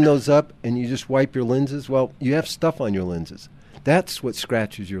open those up and you just wipe your lenses. Well, you have stuff on your lenses. That's what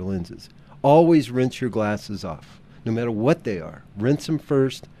scratches your lenses. Always rinse your glasses off, no matter what they are. Rinse them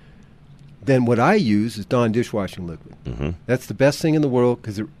first. Then what I use is Dawn dishwashing liquid. Mm-hmm. That's the best thing in the world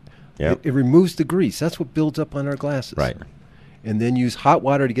because it removes the grease. That's what builds up on our glasses. Right. And then use hot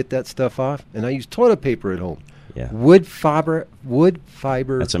water to get that stuff off. And I use toilet paper at home. Yeah. Wood fiber.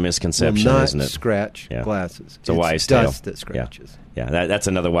 That's a misconception, will not isn't it? Scratch glasses. It's a wise tale. Dust that scratches. Yeah. That's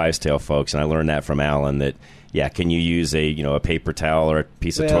another wise tale, folks. And I learned that from Alan. That can you use a paper towel or a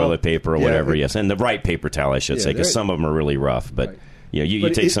piece of toilet paper or whatever? Yes, and the right paper towel, I should say, because some of them are really rough. But you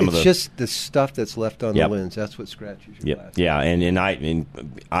take some of the. It's just the stuff that's left on the lens. That's what scratches your glasses. Yeah, and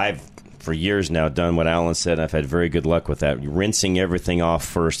I've for years now done what Alan said. I've had very good luck with that. Rinsing everything off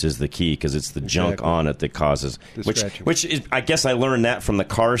first is the key because it's the junk on it that causes which is, I guess I learned that from the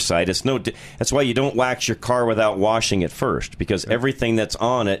car side. That's why you don't wax your car without washing it first because everything that's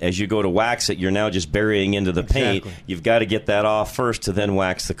on it as you go to wax it, you're now just burying into the paint. You've got to get that off first to then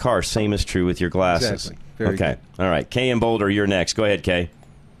wax the car. Same is true with your glasses. Exactly. Very good. All right. Kay in Boulder, you're next. Go ahead, Kay.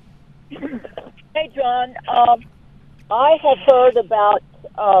 Hey, John. I have heard about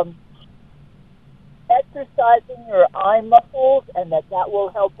exercising your eye muscles and that will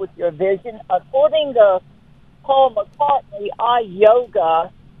help with your vision. According to Paul McCartney, eye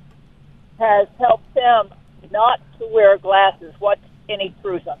yoga has helped him not to wear glasses. What's any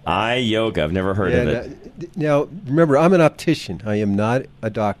truth on that? Eye yoga. I've never heard of it. Now, remember, I'm an optician. I am not a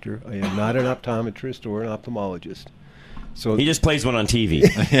doctor. I am not an optometrist or an ophthalmologist. So he just plays one on TV.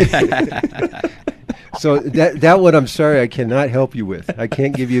 So that one, I'm sorry, I cannot help you with. I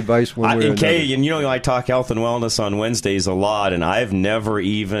can't give you advice one way or another. Kay, and I talk health and wellness on Wednesdays a lot, and I've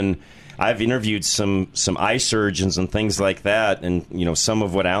interviewed some eye surgeons and things like that, and some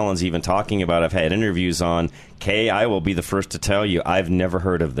of what Alan's even talking about, I've had interviews on. Kay, I will be the first to tell you, I've never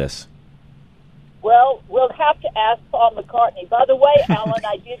heard of this. Well, we'll have to ask Paul McCartney. By the way, Alan,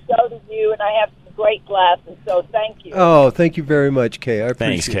 I did go to you, and I have some great glasses, so thank you. Oh, thank you very much, Kay. I appreciate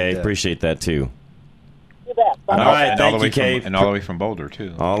Thanks, Kay. that. Appreciate that, too. All right, thank you, Kay. And all the way from Boulder,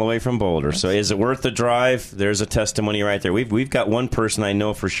 too. All the way from Boulder. So is it worth the drive? There's a testimony right there. We've got one person I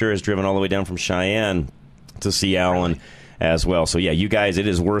know for sure has driven all the way down from Cheyenne to see Alan as well. So, you guys, it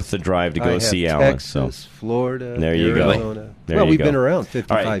is worth the drive to go see Alan. Texas, Florida, there you Arizona. Go. We've been around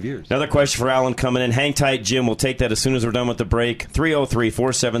 55 years. Another question for Alan coming in. Hang tight, Jim. We'll take that as soon as we're done with the break.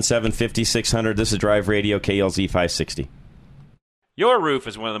 303-477-5600. This is Drive Radio, KLZ 560. Your roof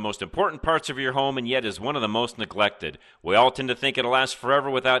is one of the most important parts of your home and yet is one of the most neglected. We all tend to think it'll last forever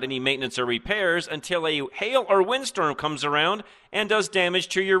without any maintenance or repairs until a hail or windstorm comes around and does damage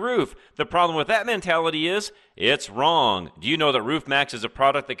to your roof. The problem with that mentality is it's wrong. Do you know that Roof Max is a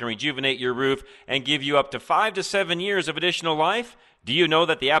product that can rejuvenate your roof and give you up to 5 to 7 years of additional life? Do you know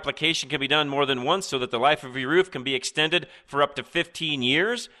that the application can be done more than once so that the life of your roof can be extended for up to 15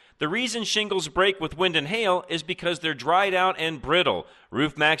 years? The reason shingles break with wind and hail is because they're dried out and brittle.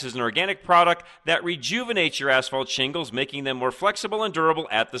 Roof Max is an organic product that rejuvenates your asphalt shingles, making them more flexible and durable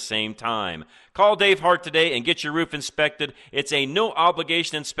at the same time. Call Dave Hart today and get your roof inspected. It's a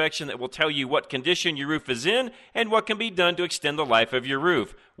no-obligation inspection that will tell you what condition your roof is in and what can be done to extend the life of your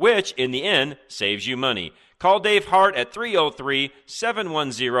roof, which, in the end, saves you money. Call Dave Hart at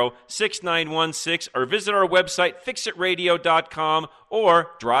 303-710-6916 or visit our website, fixitradio.com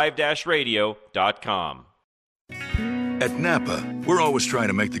or drive-radio.com. At Napa, we're always trying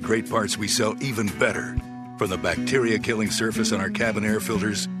to make the great parts we sell even better. From the bacteria-killing surface on our cabin air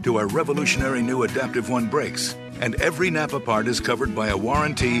filters to our revolutionary new Adaptive One brakes. And every Napa part is covered by a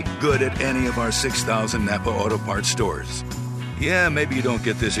warranty good at any of our 6,000 Napa Auto Parts stores. Yeah, maybe you don't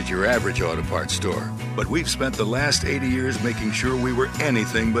get this at your average auto parts store, but we've spent the last 80 years making sure we were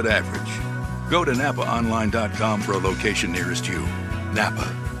anything but average. Go to NapaOnline.com for a location nearest you.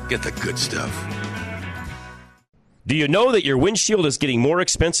 Napa, get the good stuff. Do you know that your windshield is getting more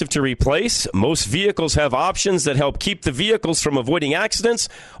expensive to replace? Most vehicles have options that help keep the vehicles from avoiding accidents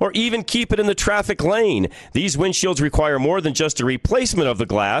or even keep it in the traffic lane. These windshields require more than just a replacement of the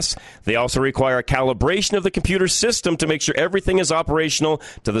glass. They also require a calibration of the computer system to make sure everything is operational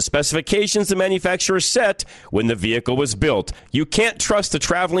to the specifications the manufacturer set when the vehicle was built. You can't trust a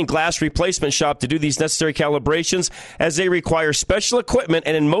traveling glass replacement shop to do these necessary calibrations, as they require special equipment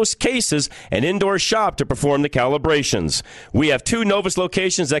and, in most cases, an indoor shop to perform the calibration. We have 2 Novus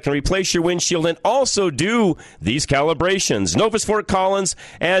locations that can replace your windshield and also do these calibrations. Novus Fort Collins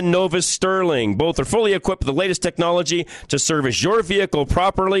and Novus Sterling. Both are fully equipped with the latest technology to service your vehicle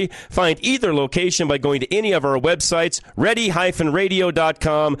properly. Find either location by going to any of our websites,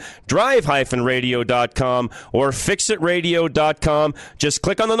 ready-radio.com, drive-radio.com, or fixitradio.com. Just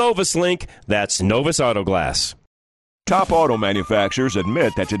click on the Novus link. That's Novus Auto Glass. Top auto manufacturers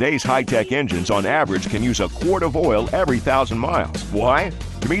admit that today's high-tech engines on average can use a quart of oil every 1,000 miles. Why?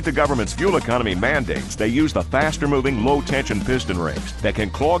 To meet the government's fuel economy mandates, they use the faster-moving low-tension piston rings that can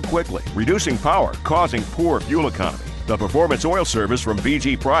clog quickly, reducing power, causing poor fuel economy. The Performance Oil Service from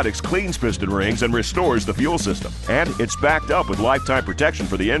BG Products cleans piston rings and restores the fuel system. And it's backed up with lifetime protection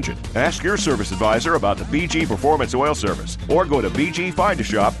for the engine. Ask your service advisor about the BG Performance Oil Service or go to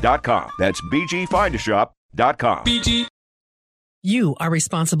bgfindashop.com. That's bgfindashop.com. You are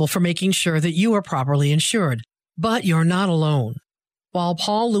responsible for making sure that you are properly insured, but you're not alone. While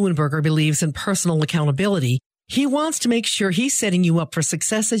Paul Leuenberger believes in personal accountability, he wants to make sure he's setting you up for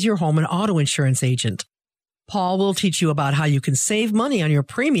success as your home and auto insurance agent. Paul will teach you about how you can save money on your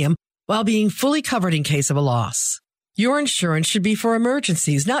premium while being fully covered in case of a loss. Your insurance should be for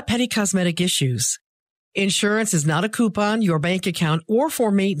emergencies, not petty cosmetic issues. Insurance is not a coupon, your bank account, or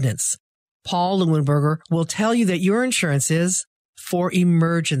for maintenance. Paul Leuenberger will tell you that your insurance is for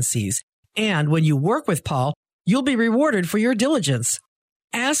emergencies. And when you work with Paul, you'll be rewarded for your diligence.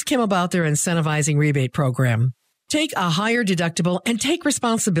 Ask him about their incentivizing rebate program. Take a higher deductible and take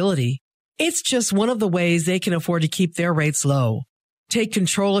responsibility. It's just one of the ways they can afford to keep their rates low. Take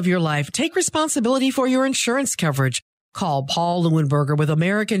control of your life. Take responsibility for your insurance coverage. Call Paul Leuenberger with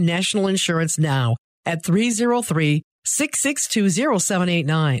American National Insurance now at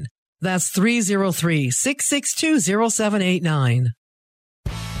 303-662-0789. That's 303-662-0789.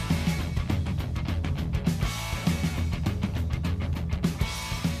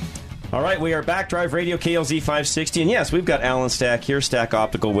 All right, we are back. Drive Radio KLZ 560. And yes, we've got Alan Stack here, Stack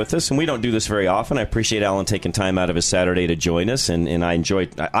Optical, with us. And we don't do this very often. I appreciate Alan taking time out of his Saturday to join us. And I enjoy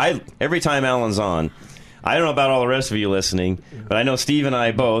every time Alan's on. I don't know about all the rest of you listening, but I know Steve and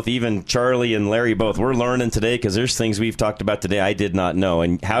I both, even Charlie and Larry both, we're learning today because there's things we've talked about today I did not know.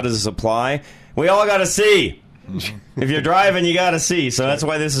 And how does this apply? We all got to see. If you're driving, you got to see. So that's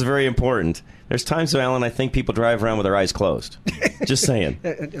why this is very important. There's times, Alan, I think people drive around with their eyes closed. Just saying.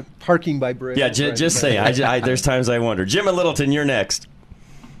 Parking by bridge. Yeah, just saying. There's times I wonder. Jim in Littleton, you're next.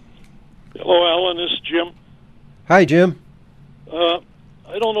 Hello, Alan. This is Jim. Hi, Jim. I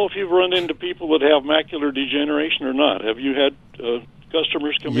don't know if you've run into people that have macular degeneration or not. Have you had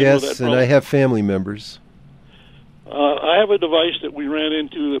customers come in with that Yes, and problem? I have family members. I have a device that we ran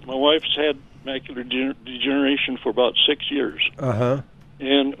into that my wife's had macular degeneration for about 6 years. Uh-huh.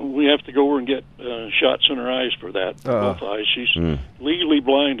 And we have to go over and get shots in her eyes for that, both eyes. She's legally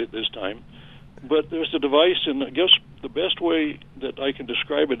blind at this time. But there's a device, and I guess the best way that I can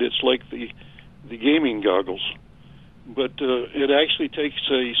describe it, it's like the gaming goggles. But it actually takes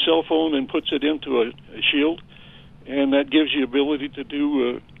a cell phone and puts it into a shield, and that gives you ability to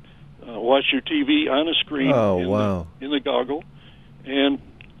do watch your TV on a screen in the goggle. And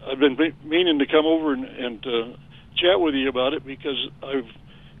I've been meaning to come over and chat with you about it because I've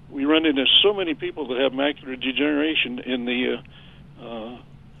we run into so many people that have macular degeneration in the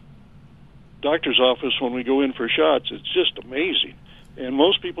doctor's office when we go in for shots. It's just amazing. And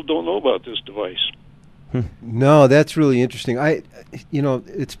most people don't know about this device. No, that's really interesting.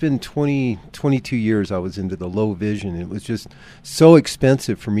 It's been 22 years I was into the low vision. It was just so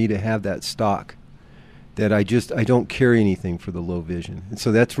expensive for me to have that stock that I don't carry anything for the low vision. And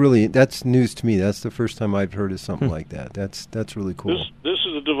so that's news to me. That's the first time I've heard of something like that. That's really cool. This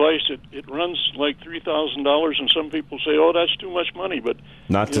is a device it runs like $3,000, and some people say, "Oh, that's too much money." But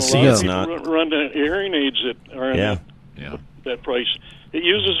not to see, it's not. Run the hearing aids that are in that price. It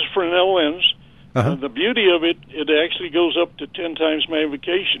uses a Fresnel lens. The beauty of it actually goes up to 10 times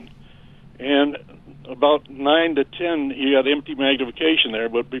magnification, and about 9 to 10 you got empty magnification there.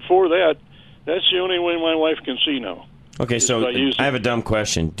 But before that, that's the only way my wife can see now. Okay, so I have a dumb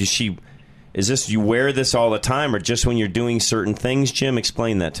question. You wear this all the time, or just when you're doing certain things, Jim?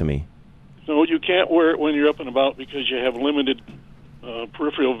 Explain that to me. No, you can't wear it when you're up and about because you have limited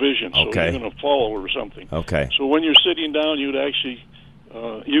peripheral vision, so you're going to fall or something. Okay. So when you're sitting down, you'd actually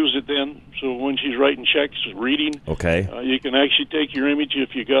use it then. So when she's writing checks, reading, you can actually take your image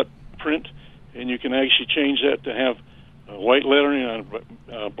if you got print, and you can actually change that to have white lettering on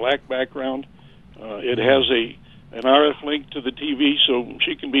a black background. It has an RF link to the TV, so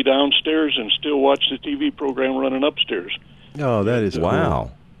she can be downstairs and still watch the TV program running upstairs. Oh, that is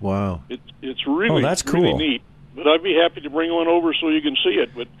wow! Cool. Wow! It's really that's cool. Really neat. But I'd be happy to bring one over so you can see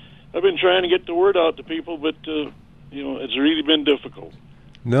it. But I've been trying to get the word out to people, but it's really been difficult.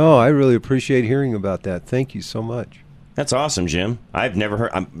 No, I really appreciate hearing about that. Thank you so much. That's awesome, Jim. I've never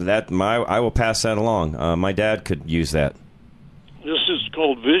heard that. I will pass that along. My dad could use that. This is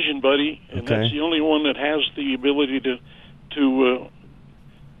called Vision Buddy, and that's the only one that has the ability to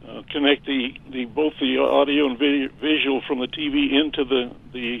connect both the audio and visual from the TV into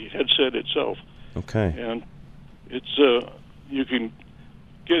the headset itself. Okay. And it's you can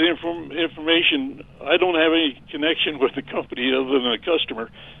get information. I don't have any connection with the company other than a customer,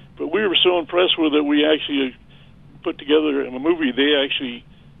 but we were so impressed with it, we actually put together a movie. They actually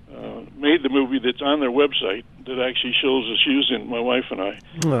made the movie that's on their website that actually shows us using my wife and I.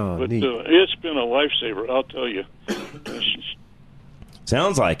 Oh, but neat. It's been a lifesaver, I'll tell you.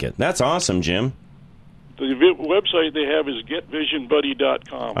 Sounds like it. That's awesome, Jim. The website they have is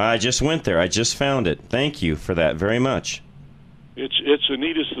getvisionbuddy.com. I just went there. I just found it. Thank you for that very much. It's the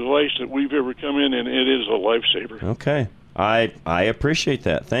neatest device that we've ever come in, and it is a lifesaver. Okay. I appreciate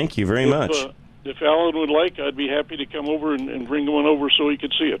that. Thank you very much. If Alan would like, I'd be happy to come over and bring one over so he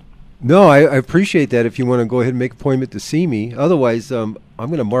could see it. No, I appreciate that if you want to go ahead and make an appointment to see me. Otherwise, I'm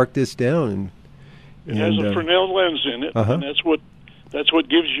going to mark this down. It has a Fresnel lens in it, and that's what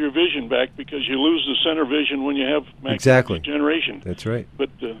gives you your vision back, because you lose the center vision when you have macular degeneration. That's right. But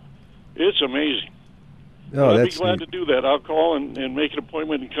it's amazing. No, I'd be glad to do that. I'll call and make an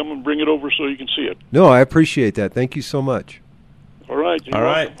appointment and come and bring it over so you can see it. No, I appreciate that. Thank you so much. All right. All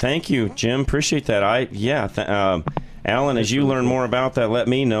right. Thank you, Jim. Appreciate that. Alan, as you learn more about that, let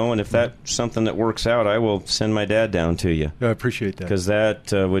me know, and if that's something that works out, I will send my dad down to you. I appreciate that, because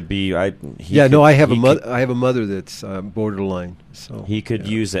that would be. I have a mother that's borderline, so he could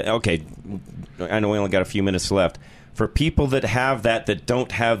use it. Okay, I know we only got a few minutes left. For people that have that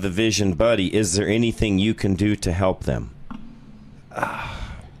don't have the Vision Buddy, is there anything you can do to help them?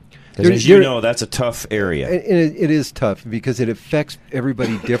 Because as you know, that's a tough area. It is tough because it affects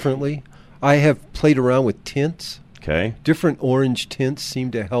everybody differently. I have played around with tints. Okay. Different orange tints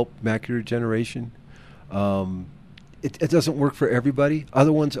seem to help macular degeneration. It doesn't work for everybody.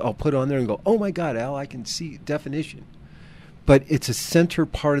 Other ones I'll put on there and go, oh my God, Al, I can see definition. But it's a center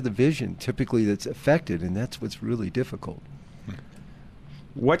part of the vision typically that's affected, and that's what's really difficult.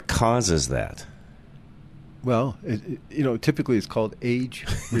 What causes that? Well, typically it's called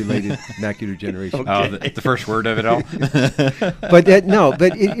age-related macular degeneration. Okay. The first word of it all. But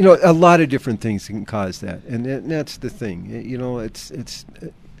a lot of different things can cause that, and that's the thing. It's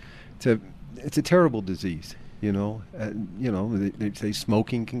a terrible disease. They say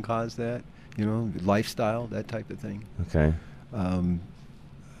smoking can cause that. Lifestyle, that type of thing. Okay.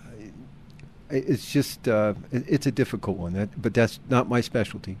 It's just it's a difficult one, but that's not my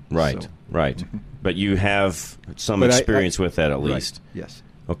specialty. Right, so. Right. But you have some experience with that at least. Right. Yes.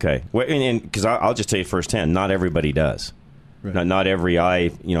 Okay. Well, and because I'll just tell you firsthand, not everybody does. Right. Not every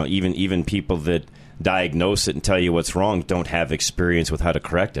eye. Even people that diagnose it and tell you what's wrong don't have experience with how to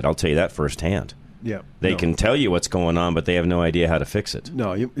correct it. I'll tell you that firsthand. Yeah. They can tell you what's going on, but they have no idea how to fix it.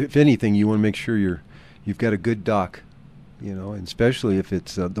 No. If anything, you want to make sure you've got a good doc. And especially if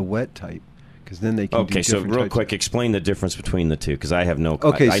it's the wet type. because then they can. Okay, so real quick, explain the difference between the two, because I have no.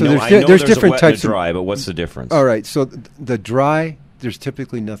 Okay, I so know there's a different wet types and a dry, but what's the difference? All right, so the dry, there's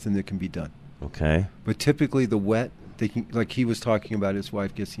typically nothing that can be done. Okay. But typically the wet, they can, like he was talking about, his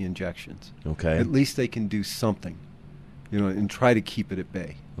wife gets the injections. Okay. At least they can do something, and try to keep it at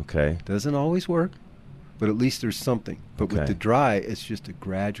bay. Okay. Doesn't always work, but at least there's something. But with the dry, it's just a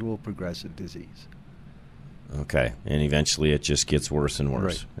gradual, progressive disease. Okay, and eventually it just gets worse and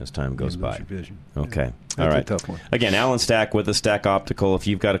worse as time goes by. Your vision. Okay, That's all right. a tough one. Again, Alan Stack with the Stack Optical. If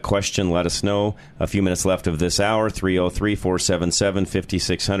you've got a question, let us know. A few minutes left of this hour,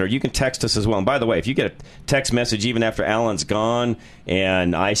 303-477-5600. You can text us as well. And by the way, if you get a text message even after Alan's gone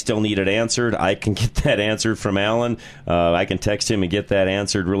and I still need it answered, I can get that answered from Alan. I can text him and get that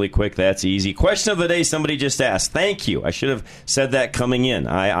answered really quick. That's easy. Question of the day, somebody just asked. Thank you. I should have said that coming in.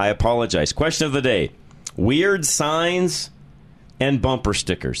 I apologize. Question of the day. Weird signs and bumper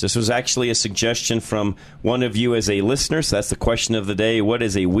stickers. This was actually a suggestion from one of you as a listener, so that's the question of the day. What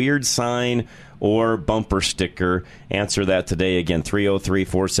is a weird sign or bumper sticker? Answer that today. Again,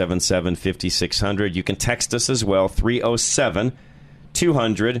 303-477-5600. You can text us as well,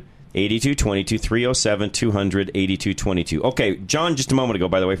 307-200-8222, 307-200-8222. Okay, John, just a moment ago,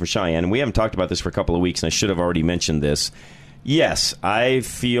 by the way, from Cheyenne, and we haven't talked about this for a couple of weeks, and I should have already mentioned this. Yes, I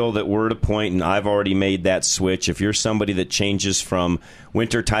feel that we're at a point, and I've already made that switch. If you're somebody that changes from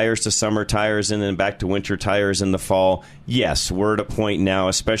winter tires to summer tires and then back to winter tires in the fall, yes, we're at a point now,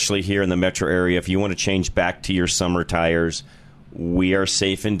 especially here in the metro area, if you want to change back to your summer tires, we are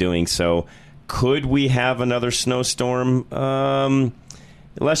safe in doing so. Could we have another snowstorm?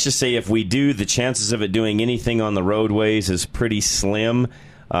 Let's just say if we do, the chances of it doing anything on the roadways is pretty slim.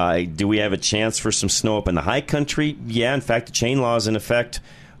 Do we have a chance for some snow up in the high country? Yeah, in fact, the chain law is in effect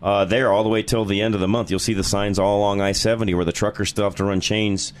there all the way till the end of the month. You'll see the signs all along I-70 where the truckers still have to run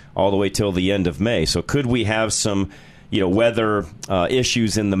chains all the way till the end of May. So could we have some weather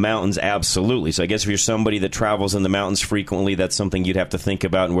issues in the mountains? Absolutely. So I guess if you're somebody that travels in the mountains frequently, that's something you'd have to think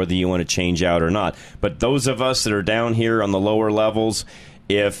about and whether you want to change out or not. But those of us that are down here on the lower levels,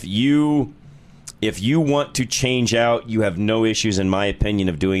 if you want to change out, you have no issues, in my opinion,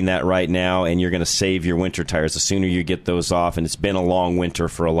 of doing that right now, and you're going to save your winter tires. The sooner you get those off, and it's been a long winter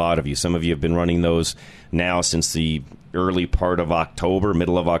for a lot of you. Some of you have been running those now since the early part of October,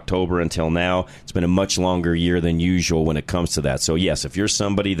 middle of October until now. It's been a much longer year than usual when it comes to that. So, yes, if you're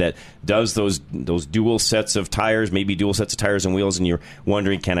somebody that does those dual sets of tires, maybe dual sets of tires and wheels, and you're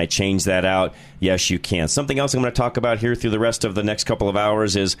wondering, can I change that out? Yes, you can. Something else I'm going to talk about here through the rest of the next couple of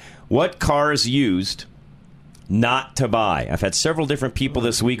hours is what cars used not to buy. I've had several different people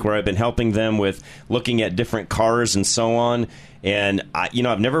this week where I've been helping them with looking at different cars and so on. And,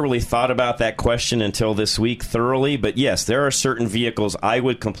 I've never really thought about that question until this week thoroughly. But, yes, there are certain vehicles I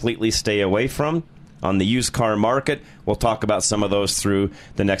would completely stay away from on the used car market. We'll talk about some of those through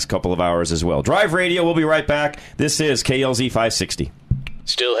the next couple of hours as well. Drive Radio, we'll be right back. This is KLZ 560.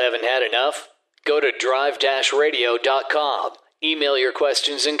 Still haven't had enough? Go to drive-radio.com. Email your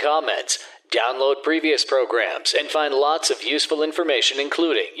questions and comments. Download previous programs and find lots of useful information,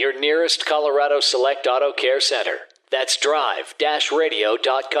 including your nearest Colorado Select Auto Care Center. That's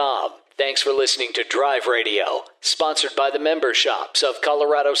drive-radio.com. Thanks for listening to Drive Radio, sponsored by the member shops of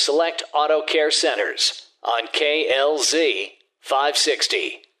Colorado Select Auto Care Centers on KLZ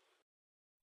 560.